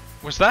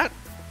 was that?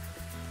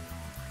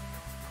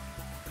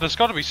 There's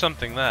got to be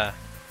something there.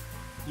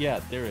 Yeah,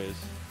 there is.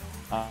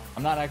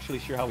 I'm not actually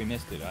sure how we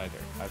missed it either.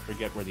 I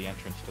forget where the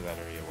entrance to that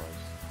area was.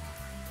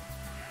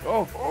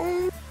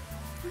 Oh!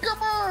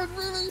 Come on,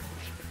 really?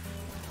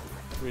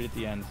 Right at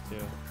the end,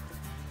 too.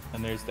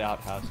 And there's the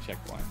outhouse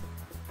checkpoint.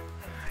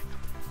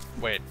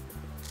 Wait.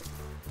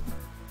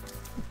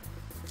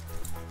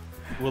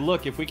 Well,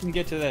 look, if we can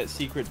get to that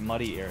secret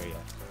muddy area,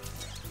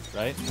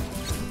 right?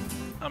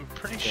 I'm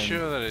pretty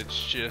sure that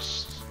it's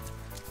just...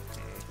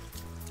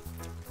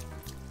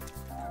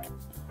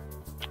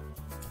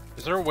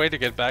 Is there a way to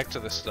get back to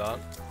the start?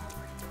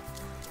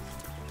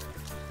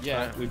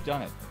 Yeah, Right. we've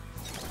done it.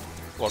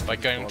 What, by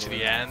going to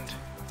the end?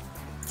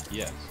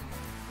 Yes.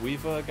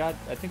 We've got,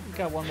 I think we've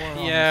got one more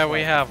on Yeah, the we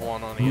side. have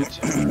one on here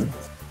too.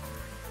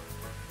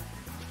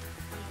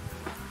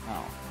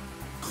 Oh.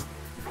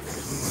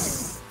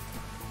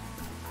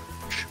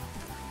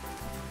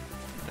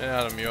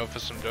 Adam, you up for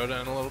some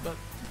Dota in a little bit?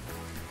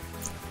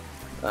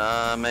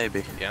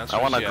 Maybe. The answer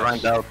I wanna is yes.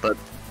 grind out, but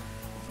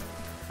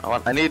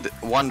I need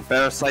one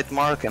parasite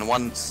mark and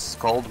one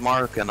scald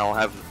mark, and I'll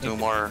have two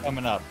more.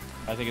 Coming up.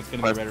 I think it's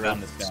gonna be But right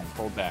around this that's- bend.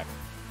 Hold back.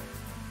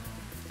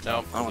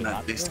 No. I wanna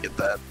not at least there? get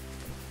that.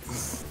 That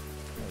was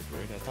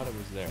weird. I thought it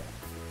was there.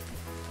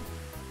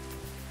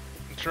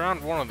 It's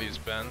around one of these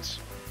bends.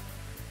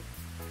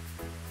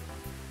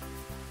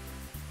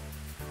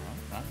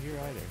 No, not here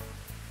either.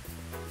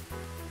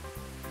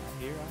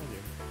 Not here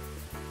either.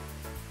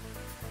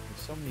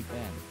 There's so many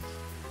bends.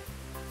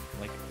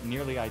 Like,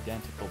 nearly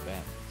identical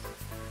bends.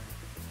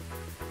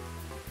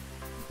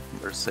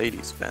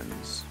 Mercedes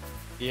Benz.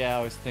 Yeah,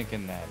 I was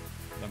thinking that.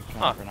 I'm kind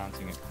Huh. of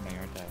pronouncing it funny,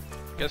 aren't I?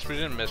 Guess we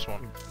didn't miss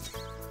one.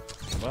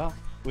 Well,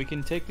 we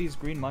can take these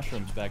green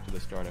mushrooms back to the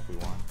start if we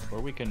want. Or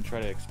we can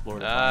try to explore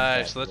the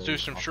Nice, let's do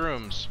some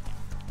shrooms.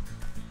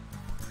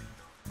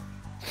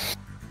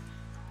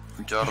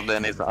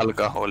 Jordan is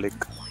alcoholic.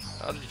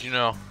 How did you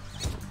know?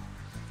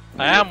 You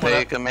I am what I-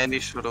 take a many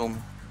shroom.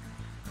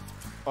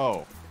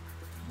 Oh.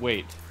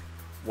 Wait.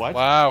 What?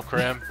 Wow,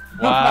 Krim.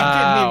 I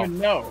Wow. didn't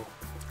even know.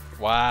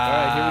 Wow.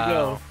 Alright, here we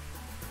go.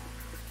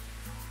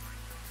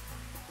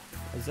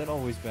 Has that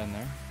always been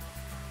there?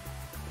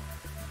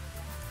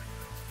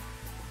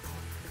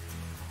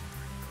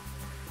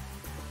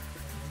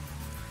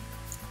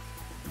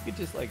 You could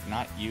just, like,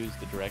 not use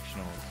the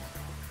directionals.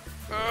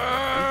 You could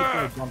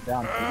try to jump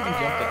down. You can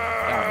jump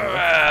down.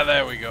 Right?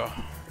 There we go.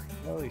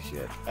 Holy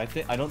shit.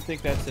 I don't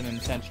think that's an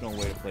intentional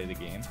way to play the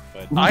game,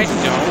 but... I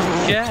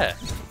don't get.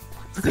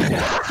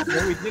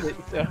 well, we did it,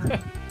 so...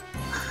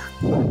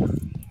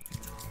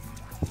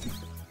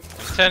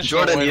 Intentional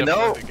Jordan, way you to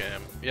know- play the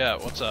game. Yeah,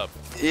 what's up?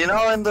 You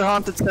know, in the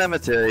haunted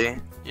cemetery,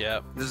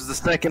 Yep. this is the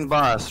second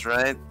boss,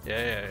 right?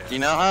 Yeah. You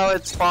know how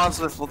it spawns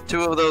with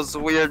two of those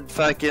weird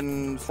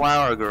fucking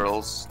flower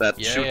girls that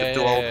Yeah, shoot yeah, it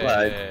to yeah, all yeah,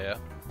 sides? yeah.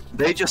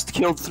 They just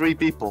killed 3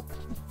 people.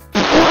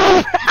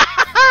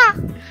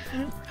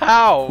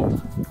 How?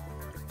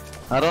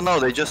 I don't know,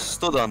 they just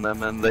stood on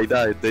them and they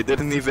died. They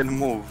didn't even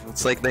move.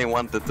 It's like they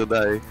wanted to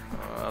die.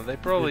 They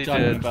probably We're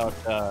talking did. about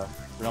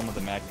Realm of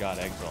the Mad God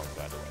Exalt,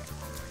 by the way.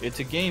 It's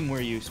a game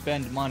where you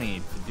spend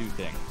money to do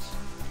things.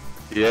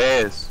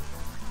 Yes.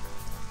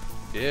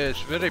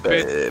 Yes, very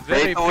Pay big,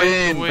 very to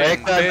win,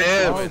 back that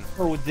big in.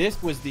 Oh,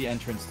 this was the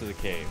entrance to the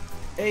cave.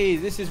 Hey,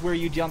 this is where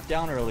you jumped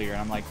down earlier.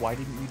 And I'm like, why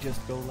didn't you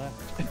just go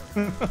left?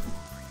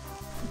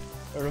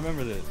 I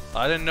remember this.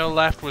 I didn't know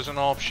left was an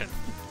option.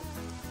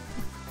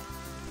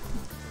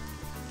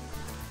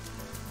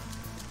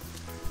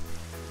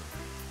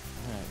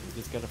 Alright, we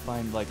just gotta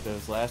find like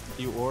those last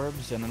few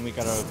orbs, and then we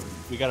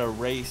gotta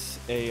race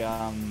a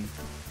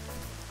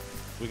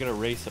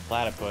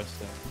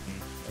platypus,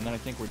 and then I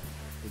think we're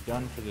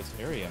done for this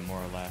area more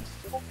or less.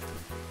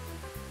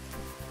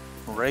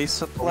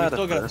 Race a But we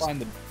still gotta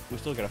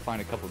platypus.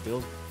 find a couple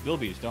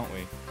bilbies, don't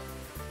we?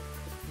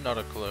 Not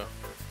a clue.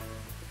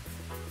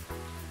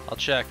 I'll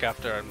check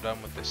after I'm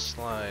done with this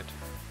slide.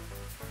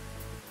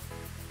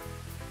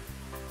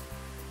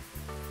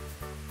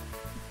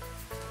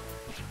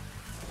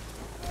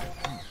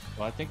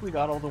 Well, I think we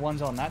got all the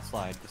ones on that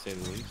slide, to say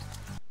the least.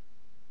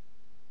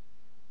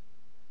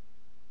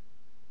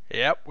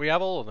 Yep, we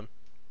have all of them.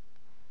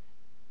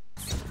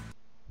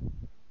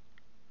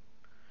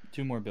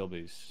 2 more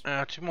bilbies.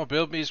 2 more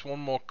bilbies, 1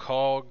 more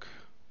cog.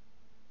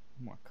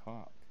 1 more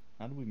cock.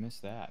 How did we miss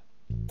that?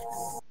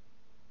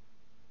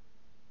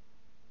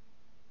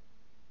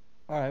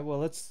 Alright, well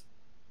let's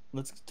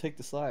take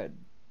the slide.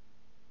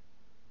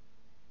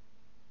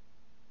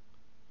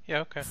 Yeah,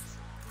 okay.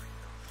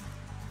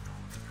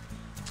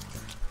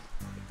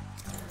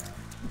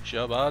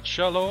 Shabbat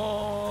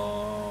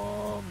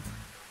Shalom!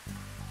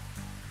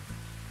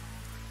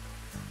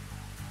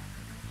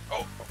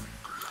 Oh,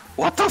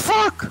 What the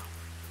fuck?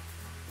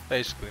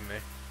 basically me.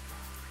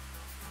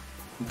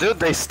 Dude,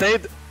 they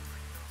stayed...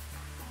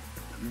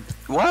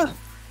 What?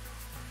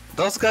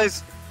 Those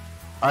guys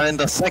are in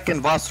the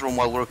second boss room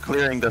while we're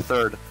clearing the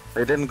third.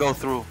 They didn't go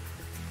through.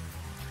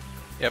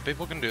 Yeah,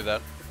 people can do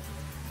that.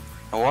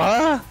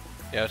 What?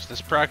 Yeah, it's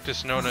this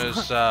practice known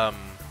as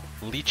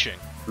leeching.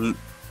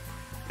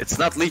 It's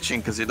not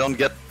leeching because you don't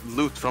get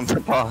loot from the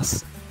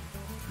boss.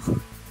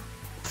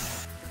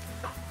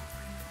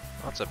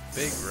 That's a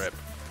big rip.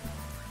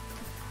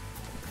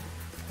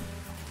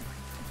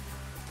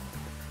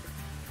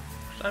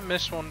 Did I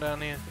miss one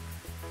down here?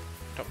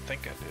 Don't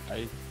think I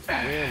did. I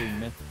swear we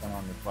missed one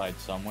on the slide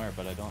somewhere,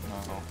 but I don't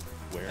know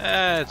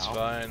where. It's How.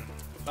 fine.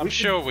 I'm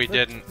sure we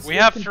didn't. We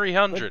have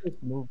 300. Let's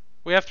just move.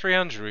 We have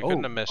 300. We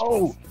couldn't have missed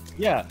one.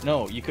 Yeah,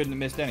 no, you couldn't have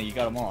missed any. You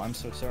got them all. I'm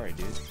so sorry,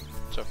 dude.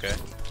 It's okay.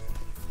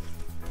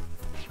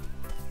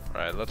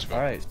 Alright, let's go.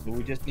 Alright, so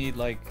we just need,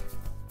 like...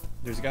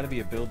 There's got to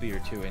be a buildie or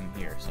two in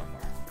here somewhere.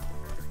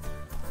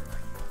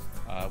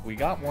 We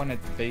got one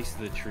at the base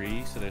of the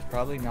tree, so there's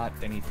probably not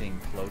anything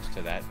close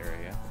to that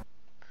area.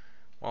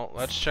 Well,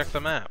 let's check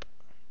the map.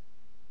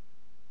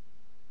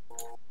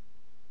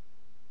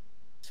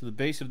 So the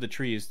base of the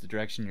tree is the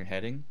direction you're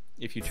heading.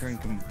 If you turn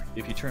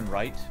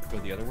right, go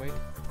the other way.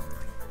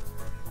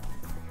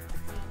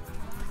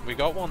 We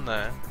got one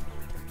there.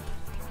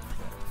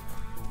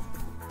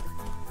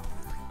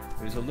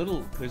 There's a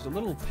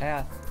little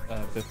path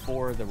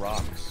before the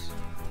rocks.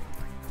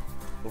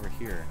 Over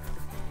here.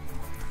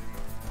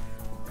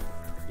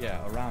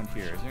 Yeah, around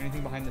here. Is there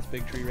anything behind this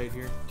big tree right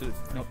here?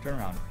 Nope, turn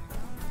around.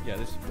 Yeah,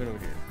 this right over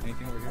here.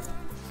 Anything over here?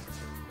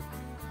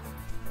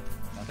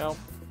 Nothing? Nope.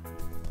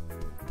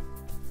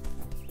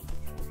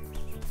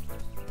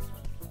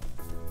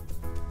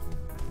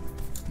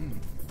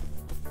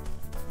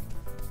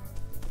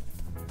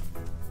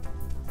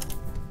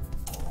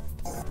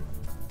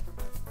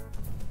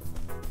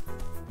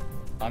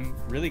 I'm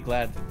really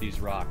glad that these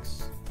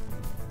rocks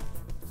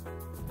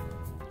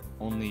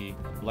only,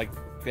 like,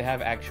 they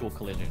have actual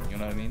collision, you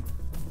know what I mean?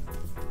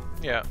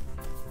 Yeah.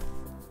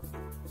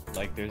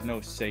 Like, there's no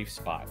safe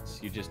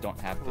spots. You just don't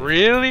have to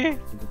Really?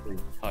 physically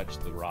touch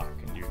the rock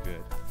and you're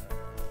good.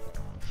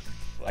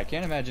 I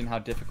can't imagine how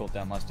difficult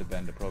that must have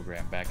been to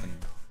program back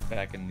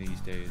in these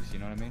days, you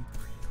know what I mean?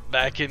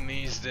 Back in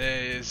these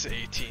days,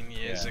 18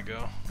 years Yeah.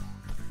 ago.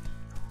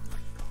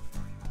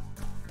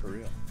 For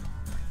real.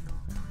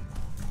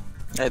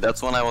 Hey,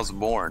 that's when I was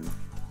born.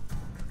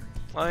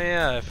 Oh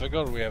yeah, I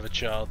forgot we have a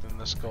child in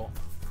this call.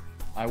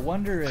 I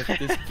wonder if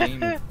this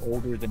game is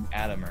older than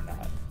Adam or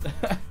not.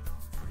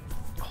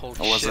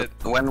 Holy shit.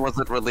 When was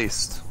it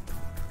released?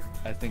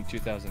 I think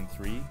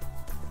 2003.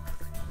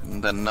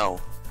 Then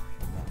no.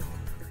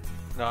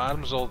 No,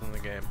 Adam's old in the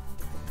game.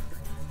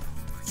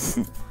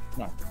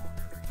 No.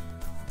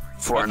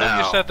 For I thought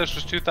now. you said this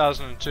was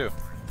 2002.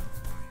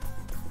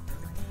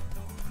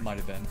 Might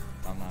have been.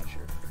 I'm not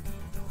sure.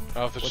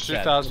 Oh, if it's What's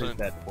 2000. What is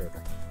that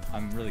portal?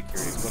 I'm really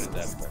curious. What is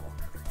that portal?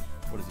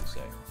 What does it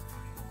say?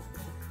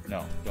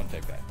 No, don't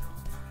take that.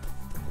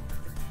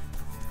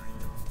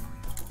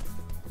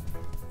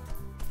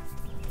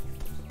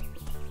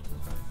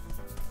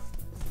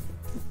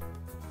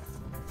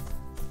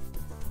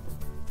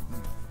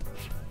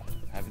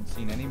 Haven't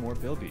seen any more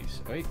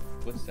buildies. Wait,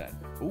 what's that?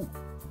 Ooh,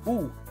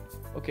 ooh.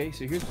 Okay,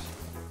 so here's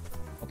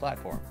a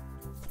platform.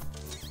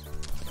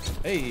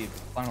 Hey,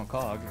 final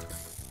cog.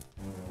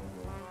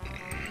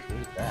 What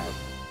is that?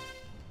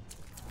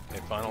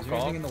 Okay, final Is there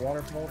call. anything in the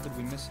waterfall? Did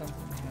we miss something?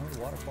 No, the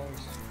waterfall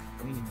is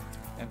clean,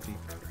 empty.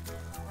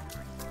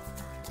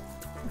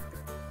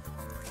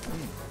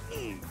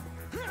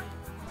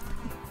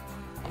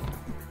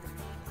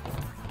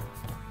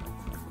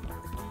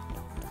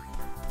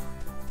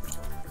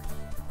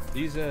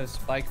 These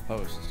spike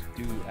posts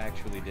do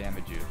actually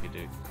damage you if you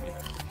get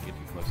too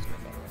close to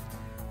them,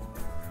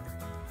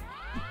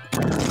 by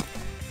the way.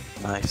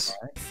 Nice.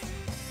 Alright.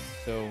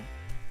 So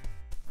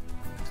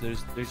there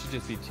should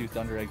just be 2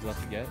 thunder eggs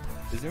left to get.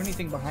 Is there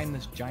anything behind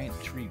this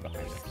giant tree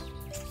behind us?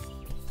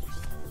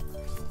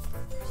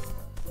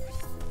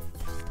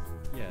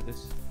 Yeah,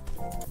 this.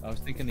 I was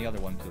thinking the other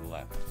one to the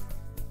left.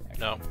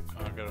 No,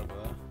 can't get over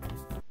there.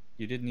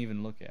 You didn't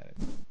even look at it.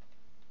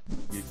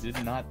 You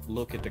did not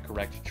look at the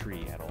correct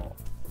tree at all.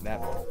 That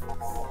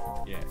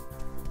one. Yeah.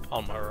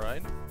 On my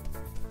right?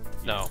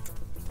 No.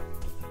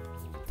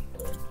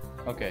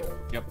 Okay.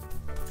 Yep.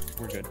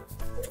 We're good.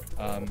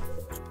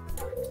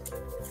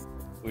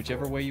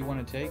 Whichever way you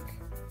want to take.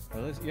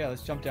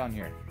 Let's jump down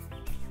here.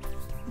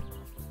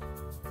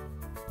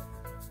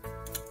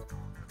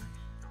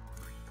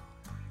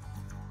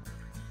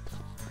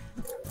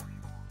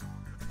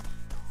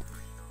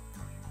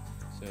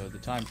 So the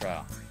time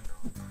trial.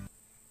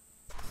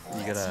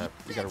 You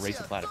gotta race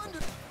a platypus.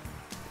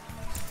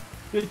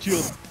 It's your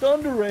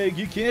thunder egg.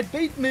 You can't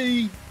beat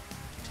me.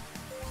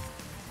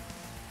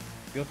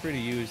 Feel free to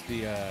use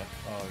the.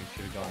 Oh, you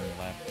should have gone on the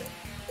left.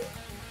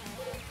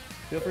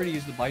 Feel free to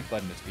use the bite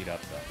button to speed up,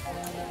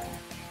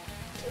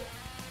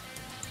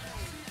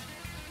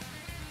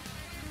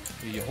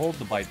 though. You hold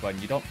the bite button.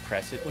 You don't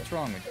press it. What's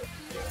wrong with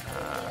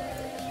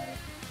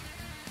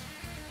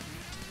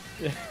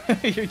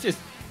you? You're just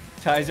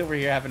Ty's over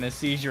here having a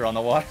seizure on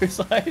the water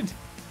slide.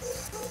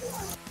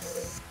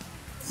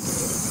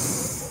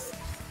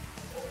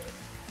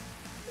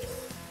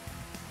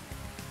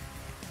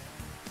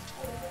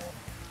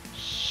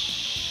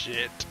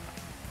 shit.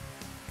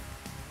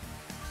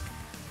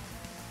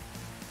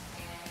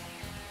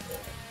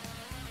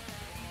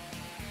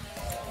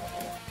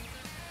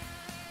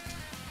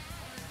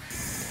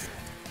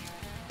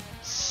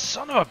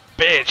 Son of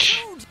a bitch!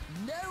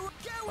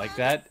 Like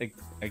that,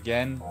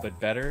 again, but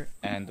better,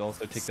 and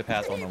also take the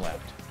path on the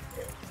left.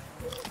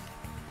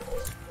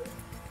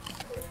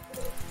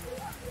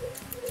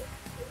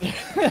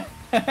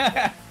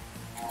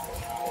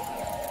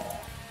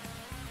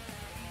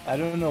 I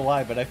don't know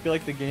why, but I feel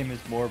like the game is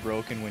more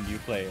broken when you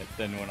play it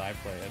than when I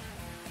play it.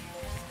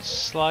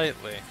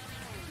 Slightly.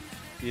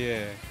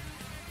 Yeah.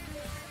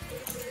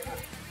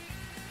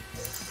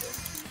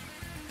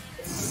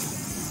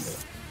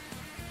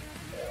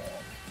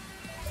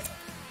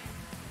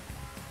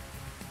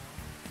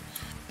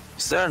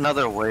 Is there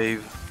another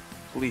wave?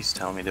 Please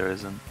tell me there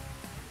isn't.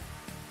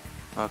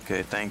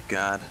 Okay, thank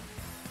God.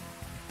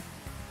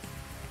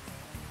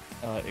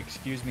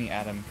 Excuse me,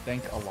 Adam.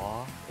 Thank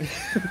Allah.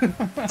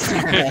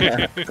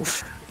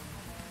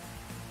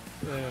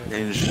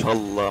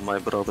 Inshallah, my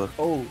brother.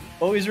 Oh,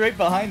 he's right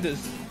behind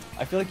us.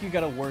 I feel like you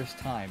got a worse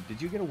time.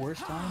 Did you get a worse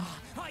time?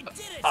 I did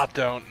it! I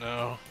don't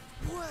know.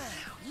 Wow,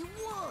 you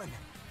won.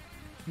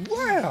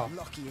 Wow.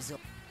 Lucky as a...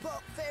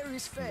 But fair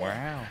is fair.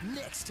 Wow.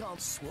 Next time,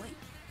 sweet.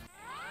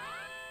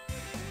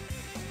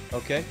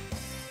 Okay.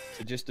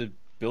 So just a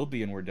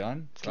Bilby and we're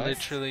done. It's right?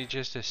 literally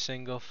just a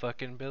single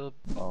fucking bill.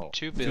 Oh,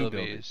 Two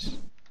Bilbies.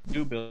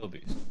 Two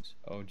Bilbies.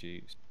 Oh,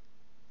 jeez.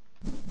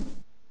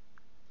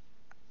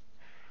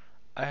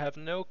 I have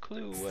no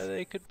clue where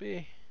they could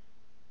be.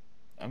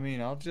 I mean,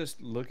 I'll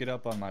just look it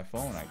up on my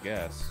phone, I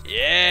guess.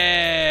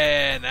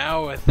 Yeah,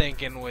 now we're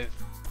thinking with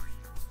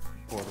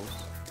Portals.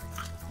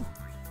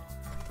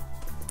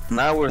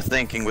 Now we're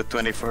thinking with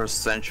 21st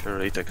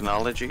century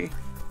technology.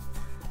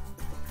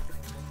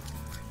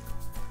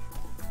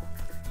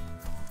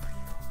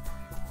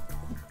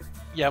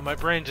 Yeah, my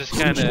brain just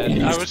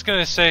kinda... I was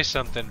gonna say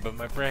something, but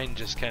my brain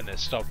just kinda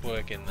stopped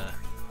working there.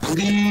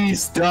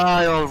 Please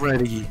die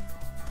already.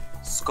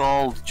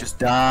 Scald, just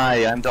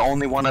die. I'm the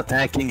only one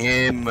attacking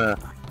him.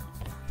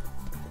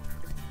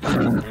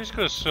 Who's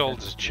gonna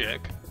sold his chick?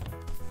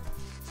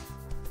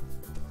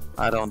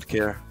 I don't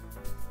care.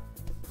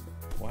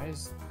 Why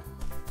is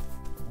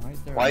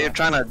there? Why are you a-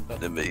 trying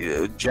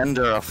to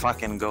gender a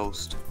fucking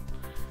ghost?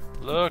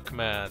 Look,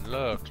 man,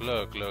 look.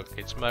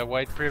 It's my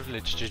white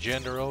privilege to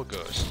gender all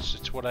ghosts.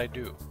 It's what I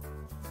do.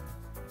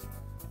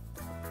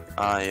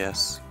 Ah,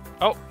 yes.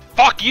 Oh,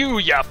 fuck you,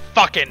 you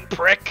fucking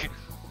prick!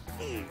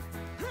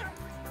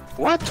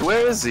 What?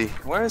 Where is he?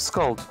 Where is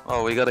Scald?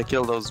 Oh, we gotta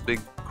kill those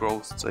big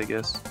ghosts, I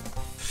guess.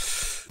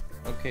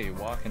 Okay,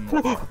 walking.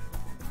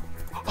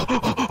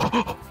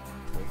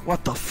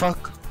 What the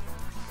fuck?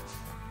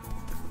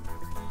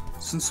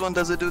 Since when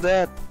does it do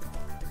that?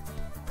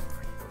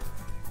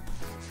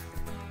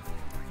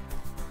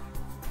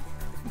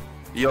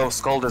 Yo,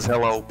 Scald is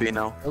hella OP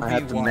now. I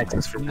had the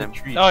nexus from him.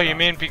 Oh, you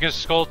mean because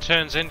Skull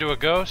turns into a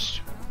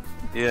ghost?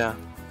 Yeah.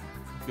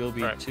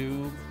 Bilby Right.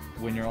 2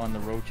 when you're on the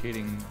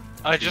rotating.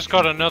 I just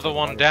got another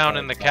one down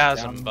in the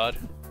chasm, bud.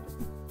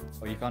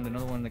 Oh, you found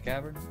another one in the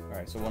cavern?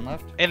 Alright, so one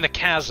left? In the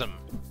chasm.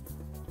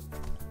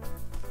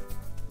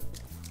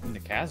 In the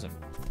chasm?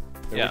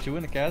 There Yeah. were two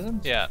in the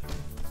chasm? Yeah.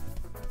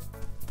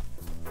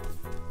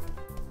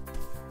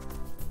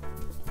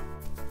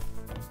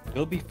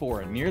 Bilby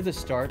 4, near the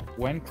start,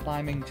 when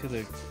climbing to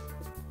the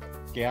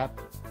gap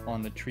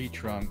on the tree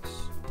trunks,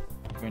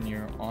 when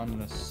you're on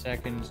the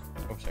second...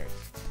 Oh, sorry.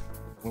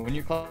 When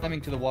you're climbing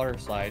to the water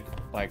slide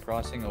by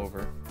crossing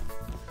over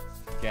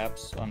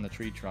gaps on the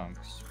tree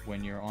trunks,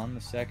 when you're on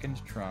the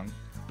second trunk,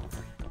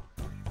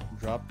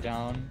 drop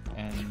down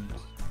and...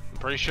 I'm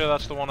pretty sure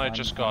that's the one I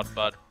just got,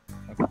 bud.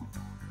 Okay.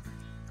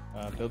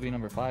 Bilby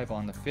number 5,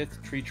 on the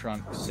 5th tree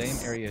trunk, same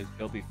area as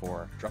Bilby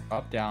 4.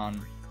 Drop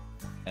down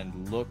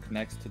and look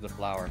next to the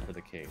flower for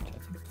the cage. I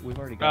think we've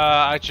already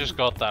got I just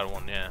got that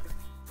one, yeah.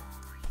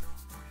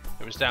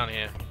 It was down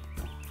here.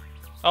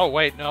 Oh,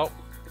 wait, no.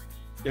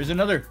 There's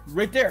another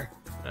right there.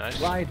 Nice.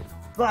 Slide.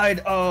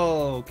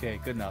 Oh, okay,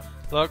 good enough.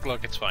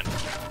 Look, it's fine.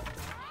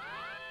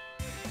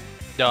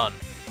 Done.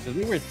 So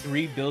there were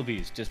 3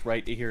 Bilbies just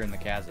right here in the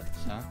chasms,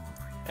 huh?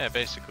 Yeah,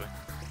 basically.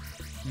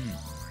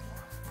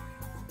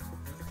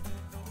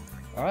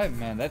 All right,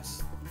 man.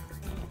 That's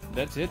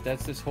it.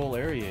 That's this whole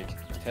area.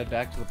 Just head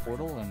back to the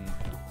portal and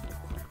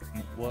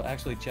well,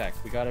 actually check.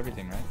 We got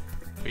everything, right?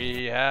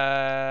 We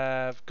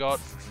have got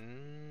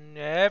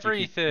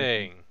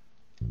everything.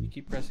 You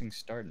keep pressing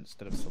start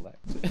instead of select.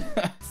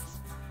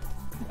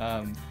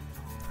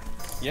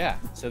 Yeah.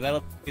 So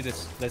that'll be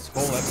this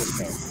whole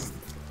episode.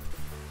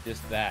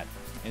 Just that.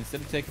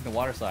 Instead of taking the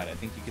water slide, I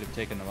think you could have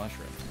taken the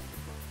mushrooms.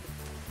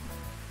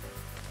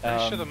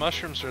 Pretty sure the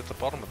mushrooms are at the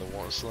bottom of the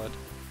water slide.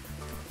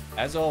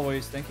 As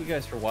always, thank you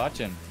guys for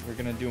watching. We're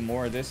gonna do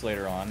more of this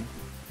later on,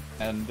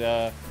 and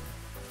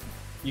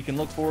you can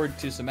look forward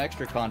to some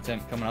extra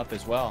content coming up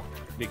as well,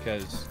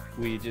 because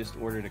we just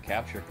ordered a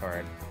capture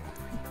card.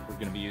 We're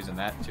gonna be using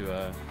that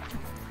to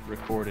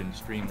record and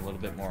stream a little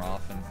bit more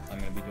often. I'm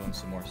gonna be doing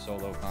some more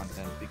solo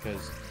content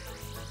because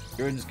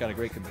Jordan's got a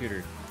great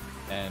computer,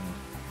 and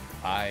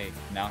I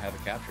now have a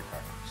capture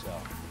card. So,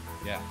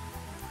 yeah,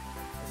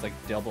 it's like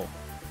double,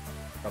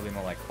 probably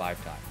more like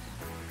 5 times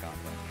the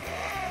content.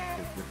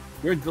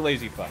 Jordan's the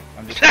lazy fuck.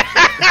 I'm just.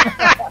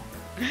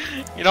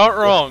 You're not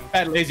wrong.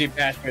 That lazy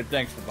bastard.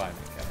 Thanks for buying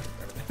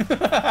the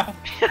capture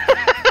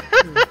card.